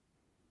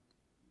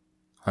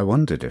 "I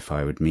wondered if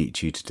I would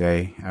meet you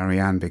today,"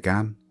 Ariane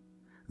began.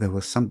 "There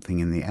was something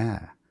in the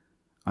air.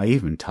 I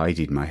even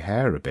tidied my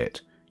hair a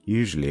bit.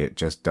 Usually it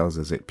just does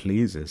as it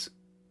pleases."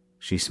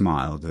 She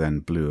smiled, then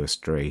blew a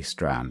stray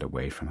strand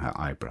away from her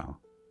eyebrow.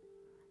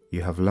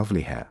 "You have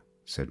lovely hair,"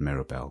 said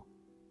Mirabelle.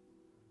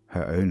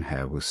 Her own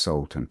hair was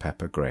salt and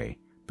pepper grey,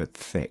 but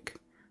thick,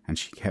 and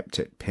she kept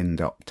it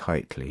pinned up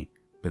tightly,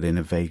 but in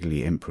a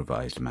vaguely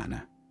improvised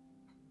manner.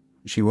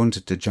 She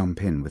wanted to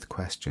jump in with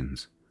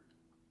questions.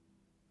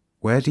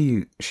 "Where do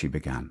you—" she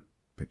began,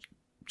 but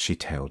she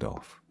tailed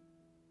off.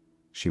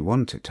 She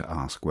wanted to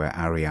ask where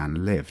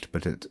Ariane lived,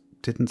 but it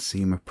didn't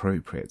seem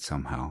appropriate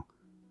somehow,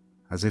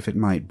 as if it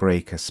might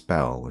break a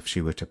spell if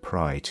she were to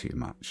pry too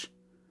much.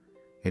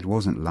 It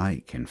wasn't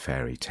like in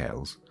fairy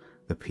tales.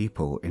 The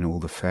people in all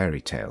the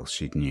fairy tales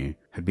she knew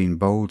had been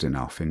bold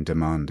enough in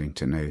demanding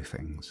to know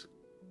things.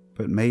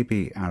 But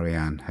maybe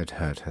Ariane had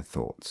heard her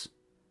thoughts.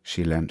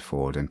 She leant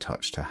forward and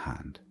touched her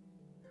hand.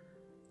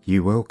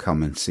 "You will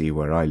come and see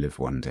where I live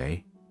one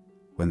day,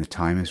 when the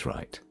time is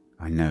right.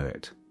 I know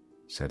it,"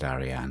 said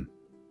Ariane,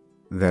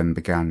 then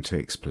began to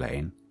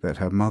explain that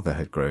her mother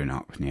had grown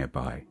up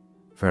nearby,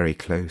 very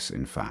close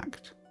in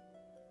fact,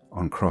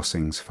 on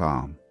Crossings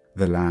Farm,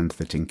 the land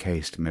that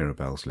encased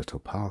Mirabelle's little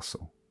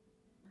parcel.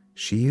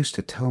 "She used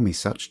to tell me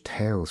such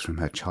tales from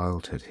her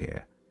childhood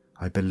here.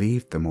 I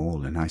believed them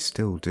all, and I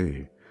still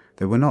do.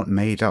 They were not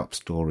made-up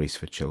stories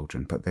for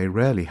children, but they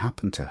rarely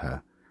happened to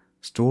her.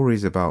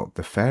 Stories about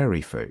the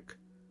fairy folk.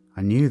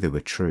 I knew they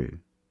were true."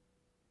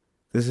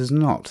 This is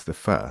not the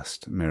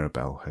first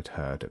Mirabelle had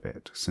heard of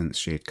it since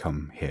she had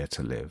come here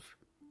to live.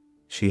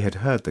 She had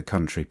heard the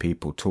country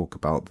people talk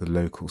about the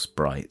local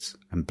sprites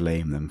and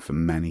blame them for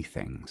many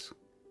things.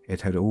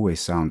 It had always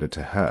sounded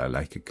to her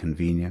like a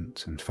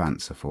convenient and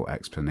fanciful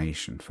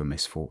explanation for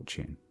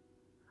misfortune.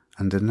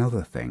 "And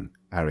another thing,"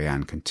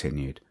 Ariane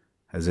continued,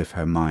 as if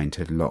her mind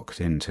had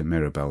locked into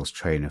Mirabelle's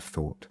train of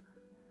thought.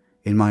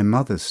 "In my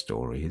mother's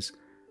stories,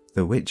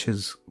 the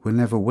witches were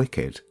never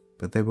wicked,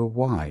 but they were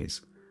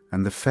wise,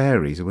 and the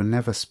fairies were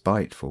never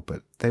spiteful,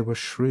 but they were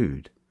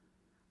shrewd.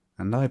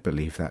 And I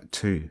believe that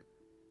too.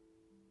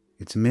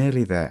 It's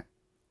merely their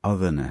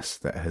otherness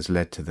that has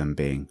led to them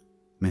being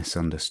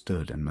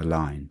misunderstood and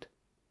maligned."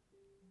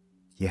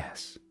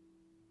 "Yes,"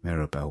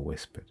 Mirabelle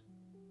whispered.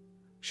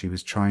 She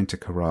was trying to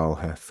corral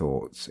her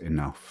thoughts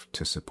enough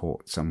to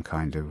support some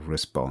kind of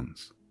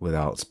response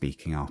without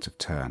speaking out of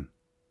turn.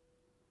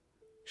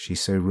 She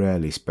so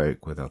rarely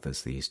spoke with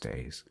others these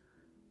days.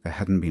 There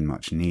hadn't been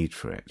much need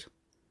for it.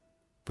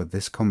 But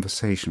this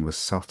conversation was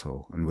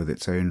subtle and with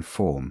its own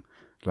form,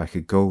 like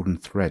a golden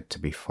thread to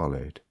be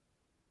followed.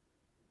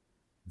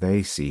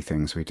 They see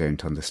things we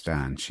don't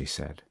understand, she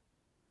said.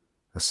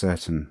 A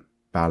certain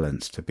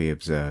balance to be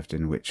observed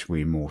in which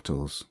we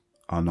mortals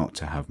are not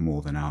to have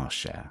more than our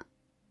share.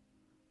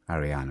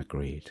 Ariane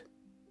agreed.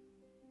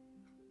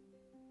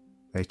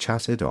 They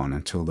chatted on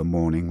until the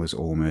morning was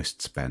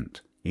almost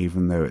spent,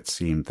 even though it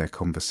seemed their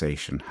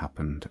conversation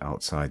happened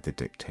outside the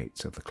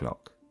dictates of the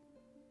clock.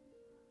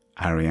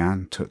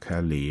 Ariane took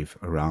her leave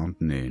around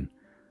noon,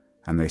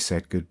 and they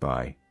said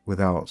goodbye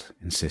without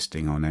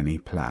insisting on any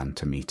plan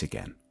to meet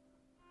again.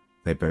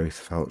 They both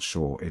felt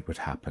sure it would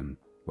happen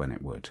when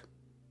it would.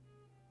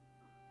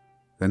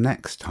 The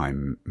next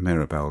time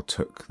Mirabelle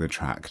took the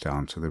track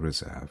down to the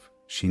reserve,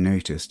 she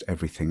noticed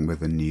everything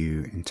with a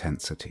new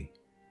intensity,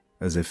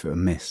 as if a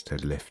mist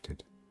had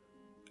lifted.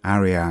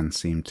 Ariane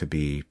seemed to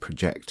be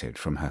projected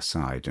from her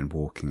side and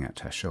walking at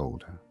her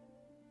shoulder.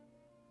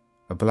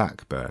 A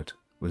blackbird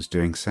was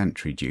doing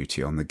sentry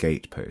duty on the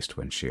gatepost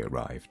when she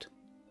arrived.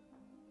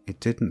 It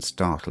didn't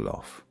startle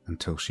off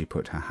until she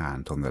put her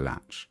hand on the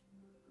latch,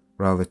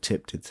 rather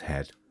tipped its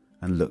head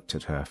and looked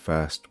at her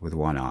first with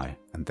one eye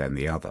and then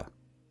the other.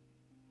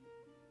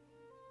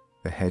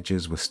 The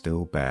hedges were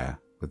still bare,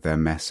 with their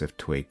mess of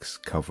twigs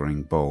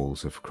covering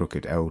boles of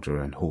crooked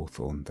elder and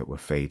hawthorn that were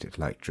faded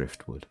like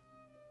driftwood.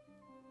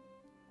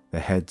 The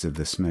heads of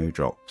the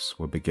snowdrops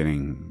were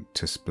beginning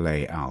to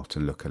splay out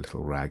and look a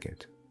little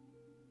ragged.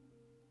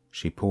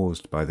 She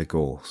paused by the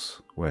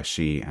gorse where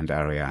she and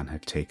Ariane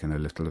had taken a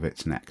little of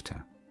its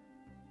nectar,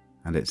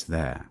 and it's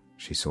there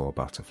she saw a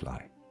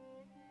butterfly,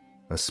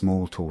 a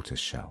small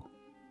tortoiseshell,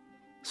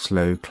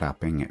 slow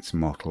clapping its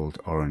mottled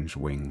orange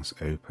wings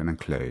open and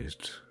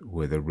closed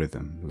with a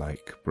rhythm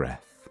like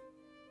breath.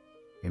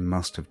 It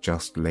must have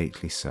just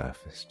lately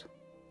surfaced,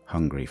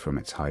 hungry from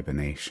its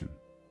hibernation.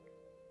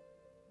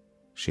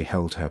 She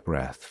held her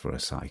breath for a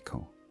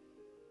cycle.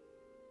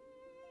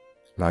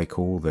 Like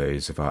all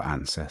those of our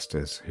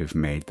ancestors who've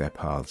made their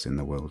paths in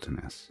the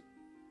wilderness,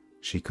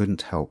 she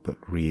couldn't help but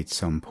read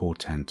some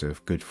portent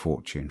of good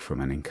fortune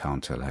from an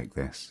encounter like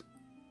this.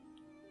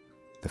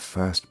 The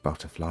first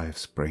butterfly of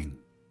spring,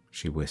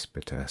 she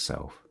whispered to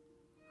herself.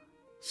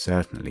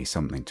 Certainly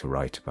something to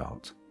write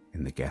about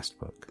in the guest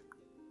book.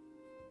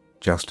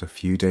 Just a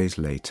few days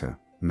later,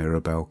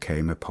 Mirabelle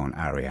came upon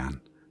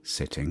Ariane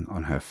sitting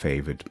on her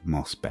favoured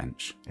moss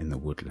bench in the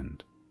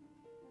woodland.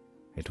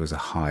 It was a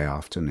high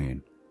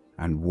afternoon,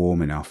 and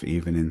warm enough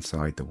even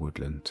inside the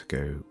woodland to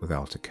go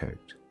without a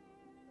coat.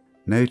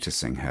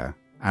 Noticing her,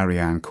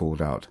 Ariane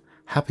called out,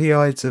 "Happy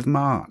Ides of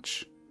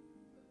March!"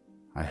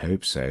 "I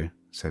hope so,"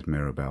 said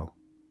Mirabelle.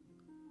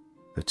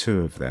 The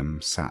two of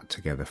them sat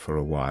together for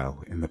a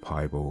while in the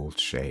piebald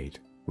shade,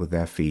 with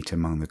their feet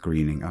among the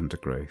greening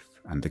undergrowth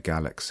and a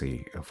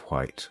galaxy of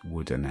white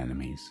wooden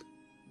anemones.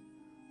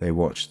 They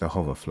watched the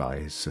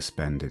hoverflies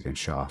suspended in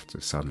shafts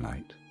of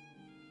sunlight.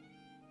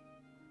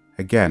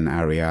 Again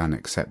Ariane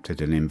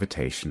accepted an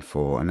invitation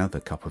for another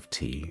cup of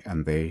tea,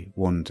 and they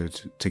wandered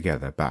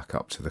together back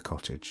up to the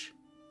cottage.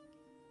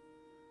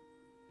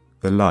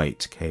 The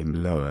light came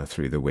lower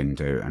through the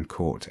window and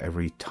caught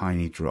every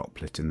tiny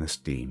droplet in the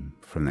steam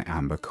from the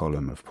amber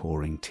column of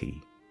pouring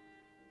tea.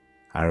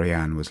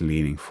 Ariane was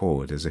leaning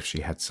forward as if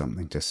she had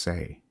something to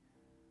say.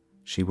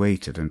 She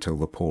waited until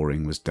the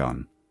pouring was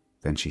done,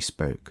 then she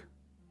spoke.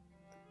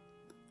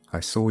 "I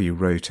saw you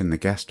wrote in the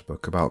guest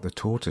book about the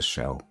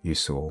tortoiseshell you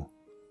saw."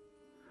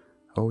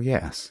 "Oh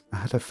yes, I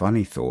had a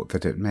funny thought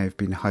that it may have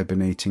been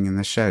hibernating in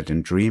the shed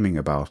and dreaming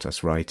about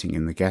us writing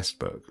in the guest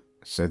book,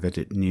 so that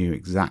it knew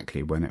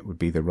exactly when it would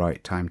be the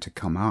right time to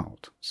come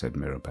out," said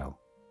Mirabelle.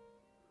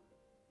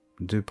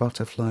 "Do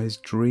butterflies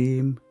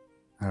dream?"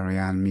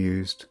 Ariane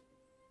mused.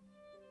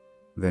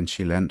 Then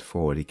she leant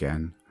forward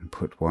again and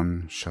put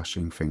one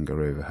shushing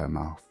finger over her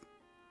mouth.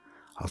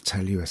 "I'll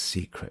tell you a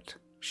secret,"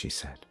 she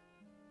said.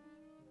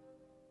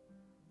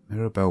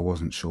 Mirabelle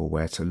wasn't sure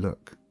where to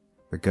look.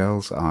 The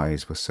girl's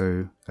eyes were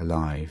so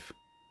alive.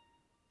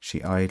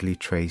 She idly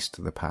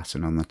traced the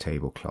pattern on the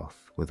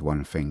tablecloth with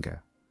one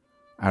finger.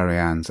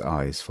 Ariane's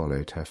eyes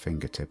followed her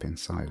fingertip in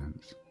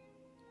silence.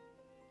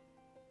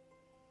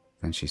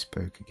 Then she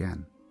spoke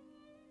again.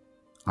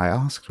 "I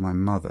asked my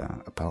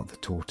mother about the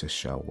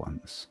tortoiseshell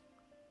once,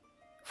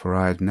 for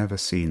I had never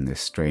seen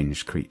this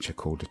strange creature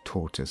called a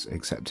tortoise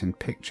except in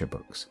picture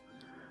books.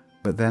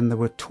 But then there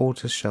were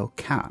tortoiseshell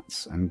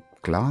cats and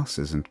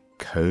glasses and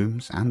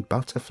combs and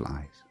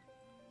butterflies.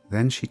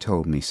 Then she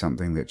told me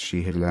something that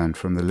she had learned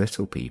from the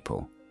little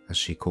people, as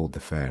she called the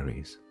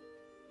fairies."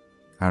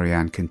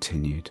 Ariane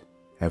continued,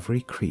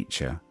 "Every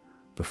creature,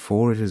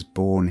 before it is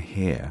born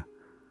here,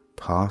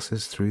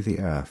 passes through the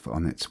earth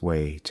on its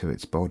way to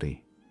its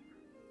body,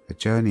 a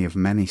journey of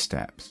many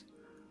steps.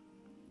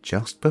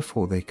 Just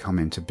before they come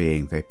into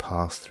being, they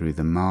pass through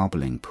the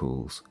marbling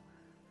pools,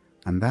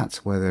 and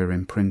that's where they're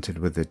imprinted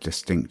with the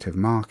distinctive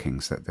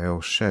markings that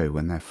they'll show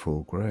when they're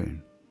full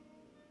grown.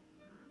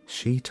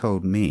 She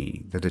told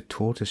me that a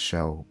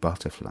tortoiseshell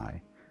butterfly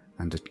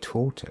and a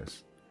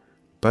tortoise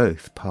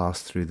both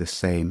pass through the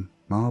same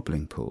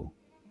marbling pool.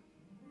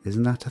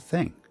 Isn't that a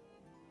thing?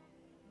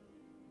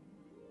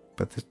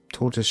 But the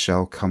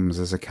tortoiseshell comes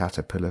as a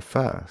caterpillar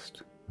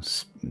first,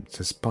 It's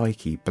a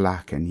spiky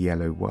black and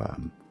yellow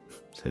worm,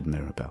 said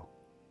Mirabelle.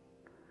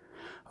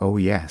 Oh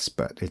yes,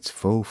 but its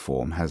full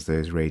form has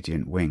those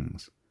radiant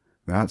wings.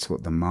 That's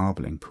what the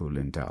marbling pool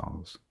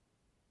endows.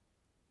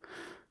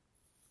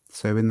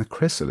 So in the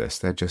chrysalis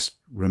they're just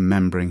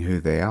remembering who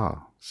they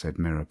are, said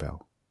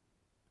Mirabelle.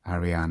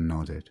 Ariane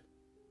nodded.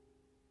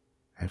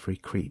 Every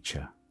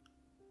creature,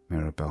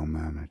 Mirabelle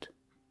murmured.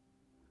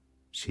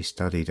 She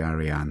studied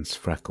Ariane's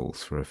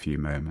freckles for a few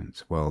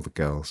moments while the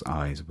girl's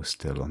eyes were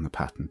still on the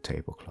patterned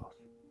tablecloth.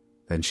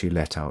 Then she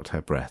let out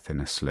her breath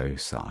in a slow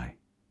sigh.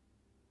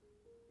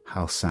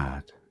 How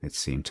sad, it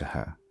seemed to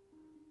her,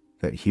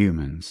 that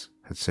humans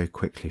had so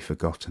quickly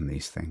forgotten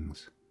these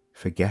things,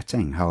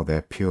 forgetting how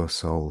their pure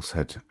souls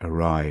had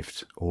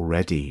arrived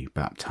already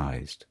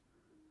baptized,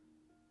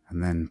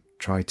 and then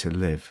tried to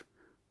live,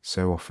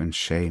 so often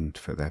shamed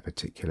for their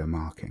particular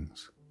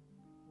markings.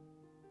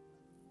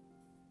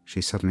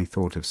 She suddenly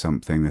thought of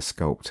something the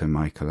sculptor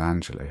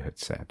Michelangelo had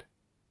said.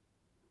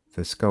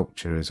 The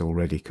sculpture is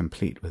already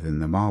complete within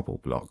the marble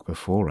block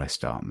before I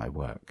start my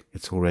work.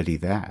 It's already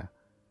there.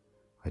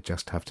 I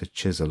just have to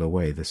chisel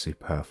away the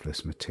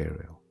superfluous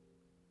material.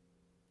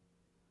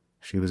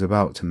 She was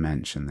about to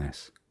mention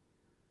this,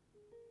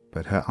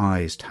 but her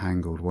eyes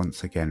tangled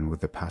once again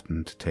with the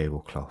patterned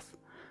tablecloth,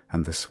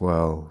 and the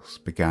swirls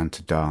began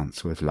to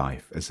dance with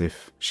life as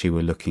if she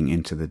were looking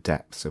into the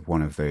depths of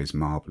one of those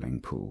marbling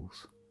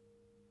pools.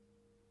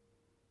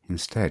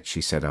 Instead,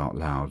 she said out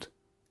loud,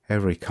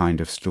 "Every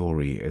kind of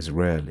story is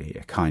rarely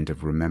a kind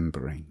of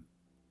remembering."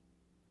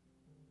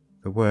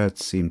 The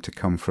words seemed to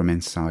come from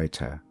inside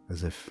her,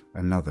 as if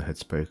another had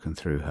spoken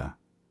through her,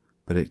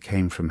 but it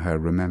came from her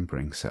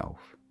remembering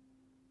self,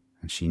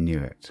 and she knew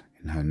it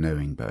in her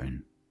knowing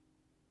bone.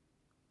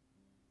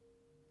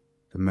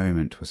 The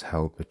moment was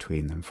held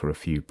between them for a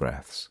few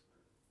breaths,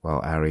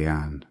 while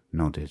Ariane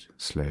nodded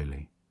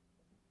slowly.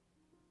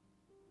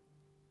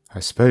 "I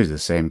suppose the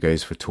same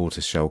goes for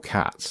tortoiseshell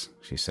cats,"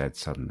 she said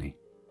suddenly.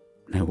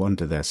 "No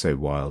wonder they're so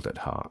wild at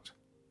heart."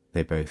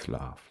 They both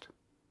laughed.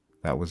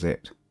 That was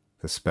it.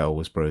 The spell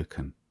was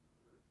broken.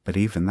 But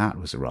even that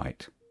was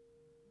right.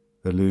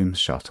 The loom's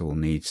shuttle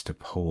needs to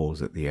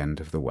pause at the end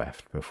of the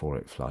weft before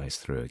it flies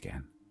through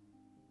again.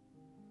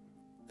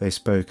 They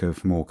spoke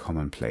of more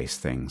commonplace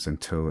things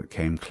until it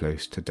came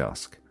close to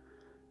dusk,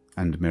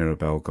 and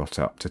Mirabelle got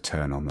up to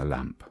turn on the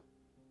lamp.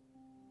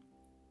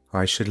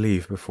 "I should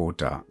leave before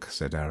dark,"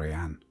 said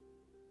Ariane.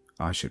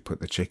 "I should put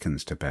the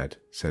chickens to bed,"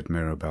 said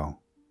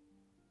Mirabelle.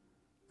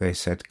 They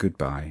said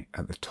goodbye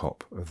at the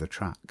top of the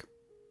track.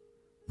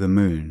 The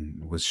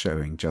moon was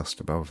showing just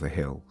above the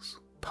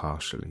hills,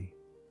 partially,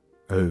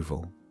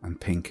 oval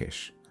and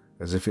pinkish,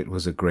 as if it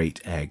was a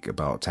great egg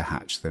about to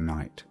hatch the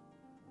night.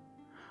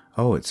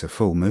 "Oh, it's a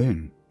full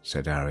moon,"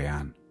 said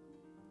Ariane.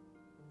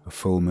 "A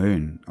full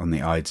moon on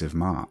the Ides of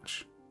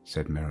March,"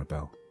 said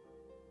Mirabelle.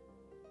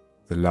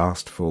 "The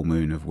last full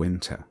moon of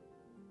winter."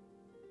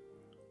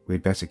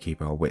 "We'd better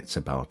keep our wits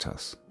about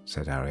us,"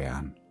 said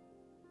Ariane.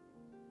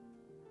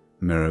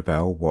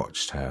 Mirabelle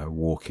watched her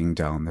walking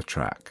down the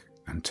track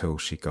until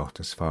she got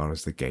as far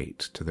as the gate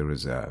to the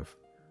reserve,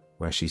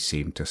 where she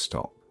seemed to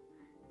stop.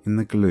 In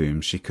the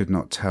gloom she could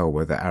not tell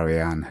whether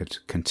Ariane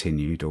had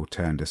continued or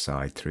turned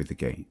aside through the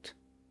gate.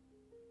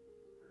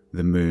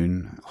 The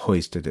moon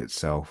hoisted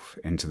itself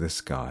into the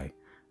sky,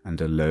 and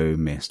a low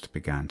mist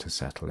began to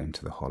settle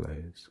into the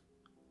hollows.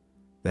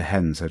 The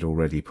hens had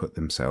already put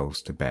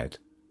themselves to bed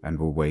and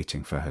were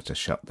waiting for her to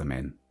shut them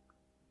in.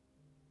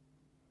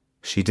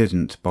 She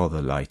didn't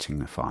bother lighting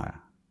the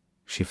fire.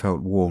 She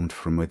felt warmed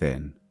from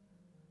within,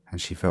 and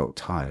she felt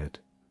tired,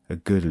 a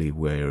goodly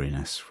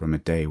weariness from a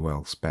day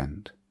well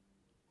spent.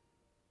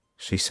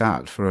 She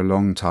sat for a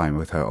long time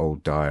with her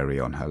old diary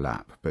on her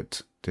lap,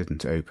 but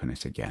didn't open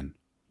it again.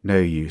 No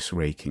use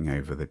raking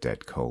over the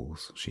dead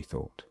coals, she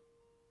thought.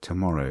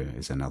 Tomorrow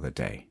is another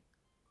day.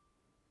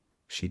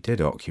 She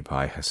did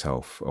occupy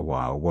herself a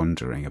while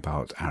wondering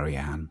about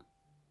Ariane.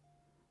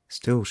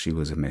 Still she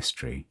was a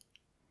mystery,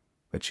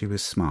 but she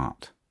was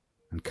smart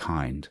and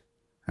kind,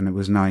 and it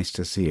was nice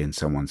to see in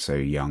someone so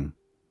young.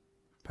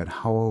 But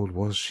how old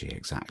was she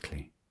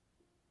exactly?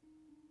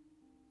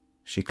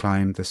 She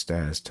climbed the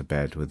stairs to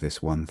bed with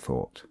this one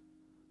thought,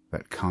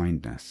 that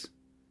kindness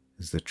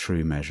is the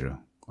true measure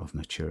of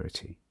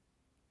maturity.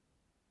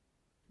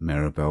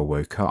 Mirabelle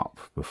woke up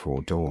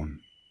before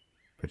dawn,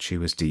 but she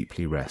was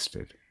deeply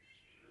rested.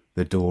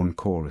 The dawn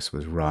chorus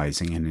was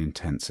rising in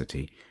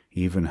intensity,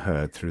 even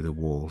heard through the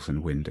walls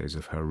and windows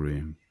of her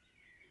room.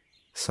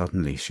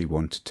 Suddenly she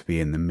wanted to be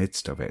in the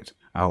midst of it,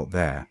 out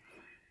there,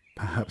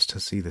 perhaps to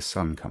see the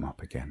sun come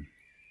up again.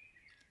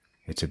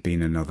 It had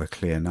been another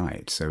clear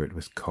night, so it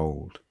was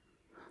cold.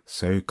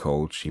 So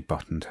cold she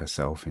buttoned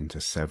herself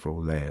into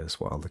several layers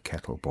while the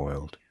kettle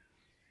boiled.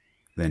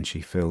 Then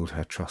she filled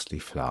her trusty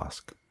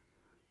flask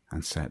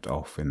and set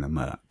off in the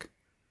murk.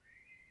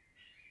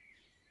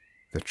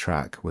 The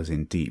track was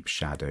in deep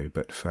shadow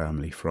but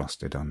firmly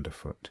frosted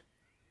underfoot.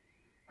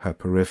 Her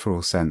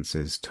peripheral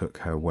senses took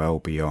her well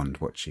beyond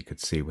what she could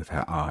see with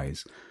her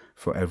eyes,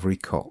 for every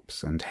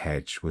copse and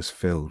hedge was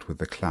filled with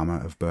the clamour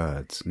of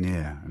birds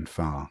near and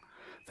far.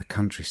 The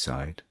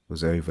countryside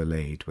was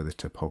overlaid with a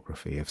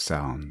topography of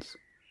sounds.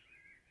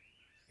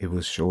 It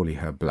was surely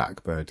her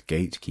blackbird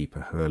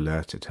gatekeeper who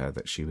alerted her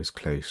that she was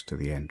close to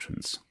the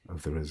entrance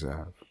of the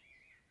reserve.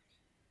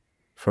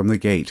 From the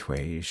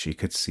gateway she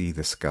could see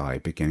the sky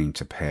beginning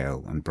to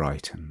pale and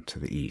brighten to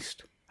the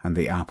east, and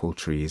the apple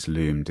trees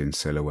loomed in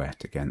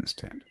silhouette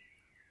against it.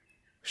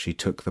 She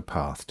took the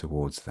path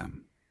towards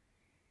them.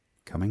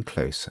 Coming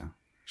closer,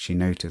 she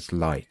noticed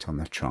light on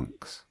the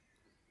trunks,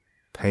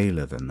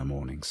 paler than the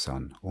morning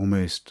sun,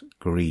 almost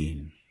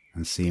green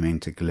and seeming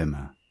to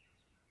glimmer.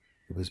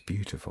 It was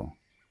beautiful.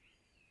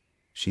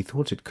 She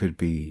thought it could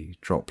be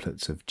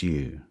droplets of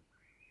dew,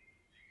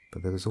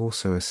 but there was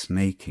also a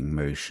snaking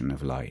motion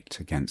of light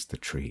against the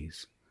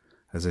trees,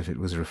 as if it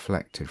was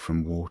reflected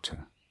from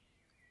water.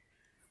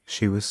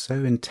 She was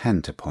so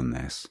intent upon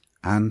this,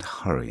 and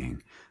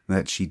hurrying,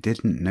 that she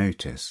didn't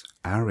notice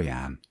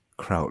Ariane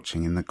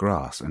crouching in the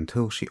grass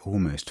until she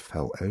almost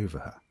fell over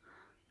her.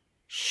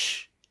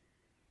 "Shh!"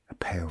 A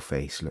pale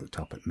face looked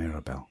up at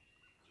Mirabelle.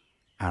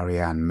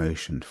 Ariane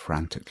motioned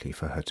frantically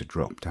for her to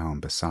drop down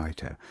beside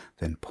her,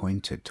 then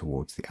pointed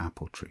towards the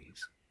apple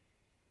trees.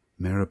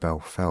 Mirabelle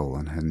fell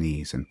on her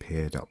knees and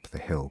peered up the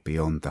hill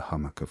beyond the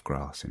hummock of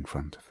grass in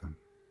front of them.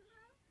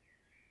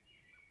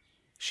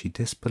 She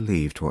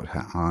disbelieved what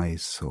her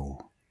eyes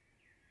saw.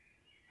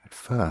 At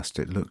first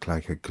it looked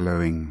like a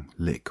glowing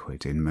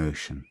liquid in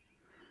motion.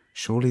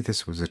 Surely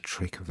this was a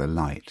trick of the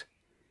light.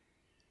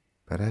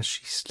 But as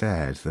she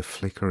stared, the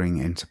flickering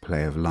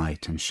interplay of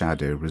light and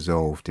shadow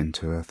resolved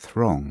into a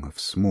throng of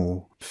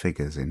small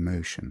figures in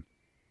motion.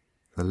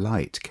 The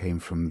light came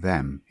from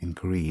them in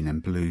green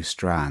and blue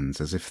strands,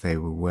 as if they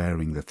were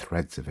wearing the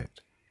threads of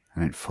it,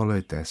 and it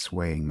followed their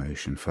swaying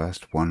motion,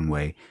 first one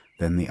way,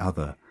 then the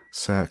other,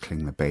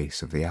 circling the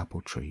base of the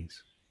apple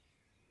trees.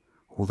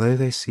 Although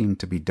they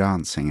seemed to be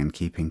dancing and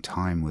keeping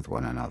time with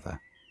one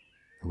another,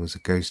 there was a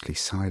ghostly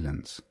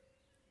silence.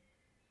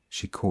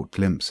 She caught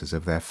glimpses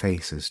of their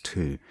faces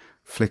too,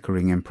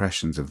 flickering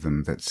impressions of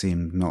them that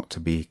seemed not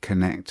to be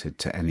connected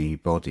to any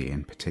body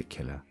in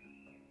particular.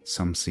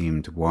 Some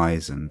seemed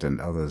wizened and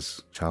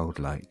others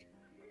childlike,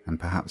 and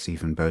perhaps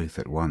even both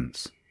at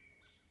once.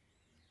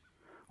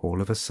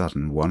 All of a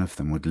sudden one of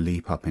them would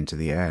leap up into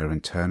the air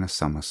and turn a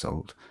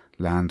somersault,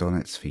 land on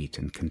its feet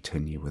and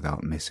continue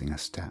without missing a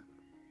step.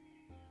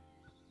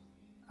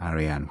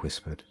 Ariane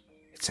whispered,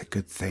 "It's a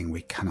good thing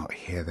we cannot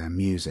hear their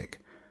music,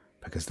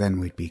 because then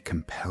we'd be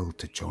compelled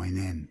to join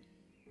in."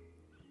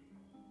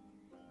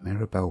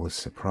 Mirabelle was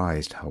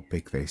surprised how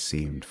big they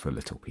seemed for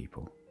little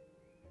people.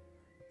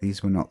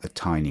 These were not the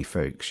tiny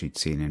folk she'd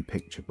seen in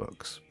picture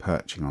books,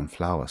 perching on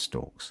flower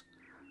stalks,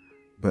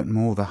 but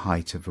more the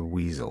height of a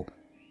weasel,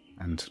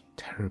 and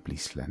terribly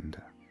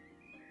slender.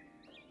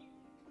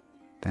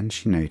 Then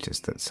she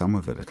noticed that some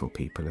of the little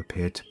people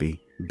appeared to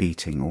be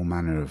beating all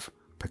manner of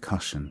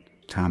percussion.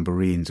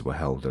 Tambourines were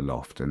held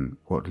aloft, and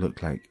what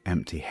looked like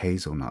empty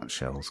hazelnut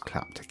shells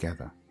clapped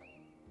together.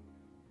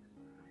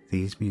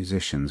 These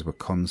musicians were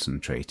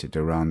concentrated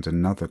around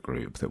another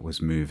group that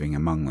was moving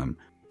among them,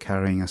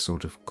 carrying a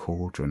sort of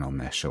cauldron on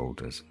their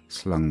shoulders,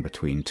 slung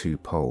between two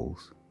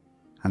poles,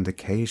 and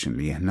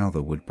occasionally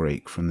another would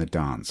break from the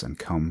dance and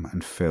come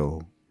and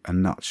fill a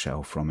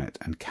nutshell from it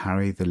and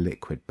carry the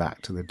liquid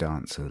back to the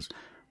dancers,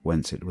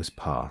 whence it was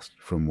passed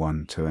from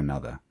one to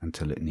another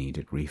until it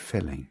needed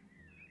refilling.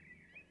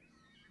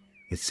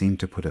 It seemed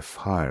to put a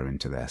fire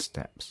into their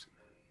steps.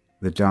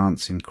 The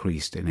dance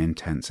increased in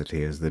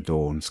intensity as the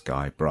dawn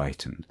sky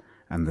brightened,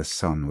 and the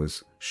sun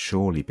was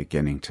surely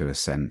beginning to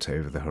ascend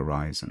over the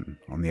horizon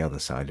on the other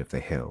side of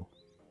the hill.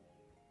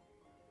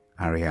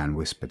 Ariane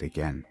whispered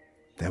again,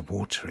 "They're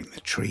watering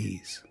the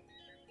trees."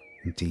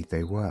 Indeed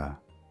they were,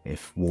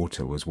 if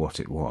water was what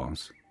it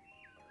was.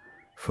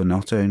 For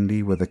not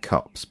only were the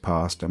cups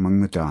passed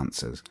among the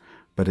dancers,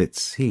 but it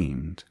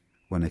seemed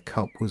when a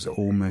cup was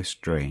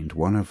almost drained,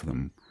 one of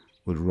them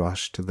would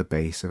rush to the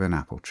base of an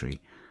apple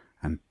tree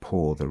and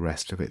pour the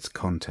rest of its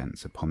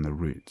contents upon the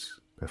roots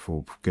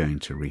before going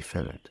to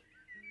refill it.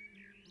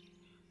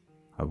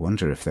 "I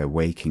wonder if they're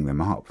waking them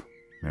up,"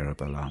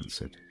 Mirabelle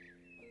answered.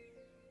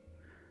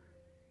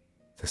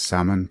 The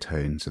salmon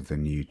tones of the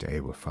new day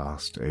were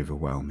fast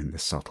overwhelming the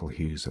subtle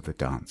hues of the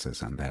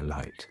dancers and their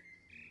light,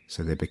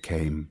 so they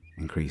became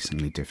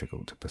increasingly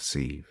difficult to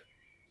perceive.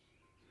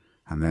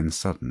 And then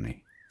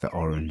suddenly the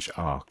orange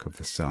arc of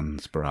the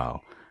sun's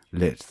brow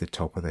lit the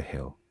top of the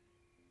hill,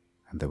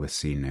 and they were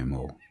seen no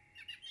more.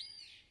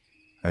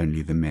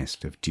 Only the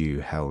mist of dew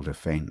held a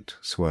faint,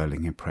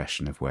 swirling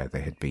impression of where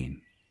they had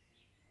been.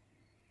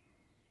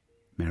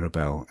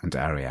 Mirabelle and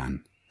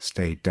Ariane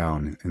stayed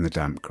down in the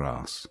damp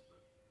grass,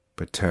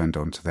 but turned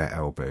onto their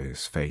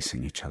elbows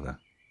facing each other.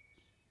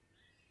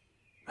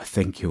 "I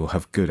think you will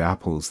have good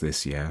apples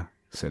this year,"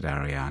 said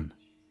Ariane.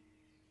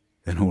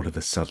 Then all of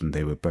a sudden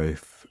they were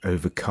both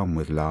overcome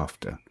with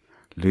laughter,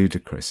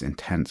 ludicrous,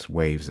 intense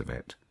waves of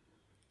it.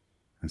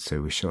 And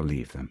so we shall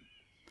leave them,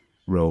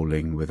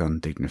 rolling with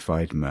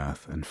undignified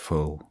mirth and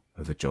full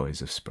of the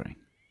joys of spring.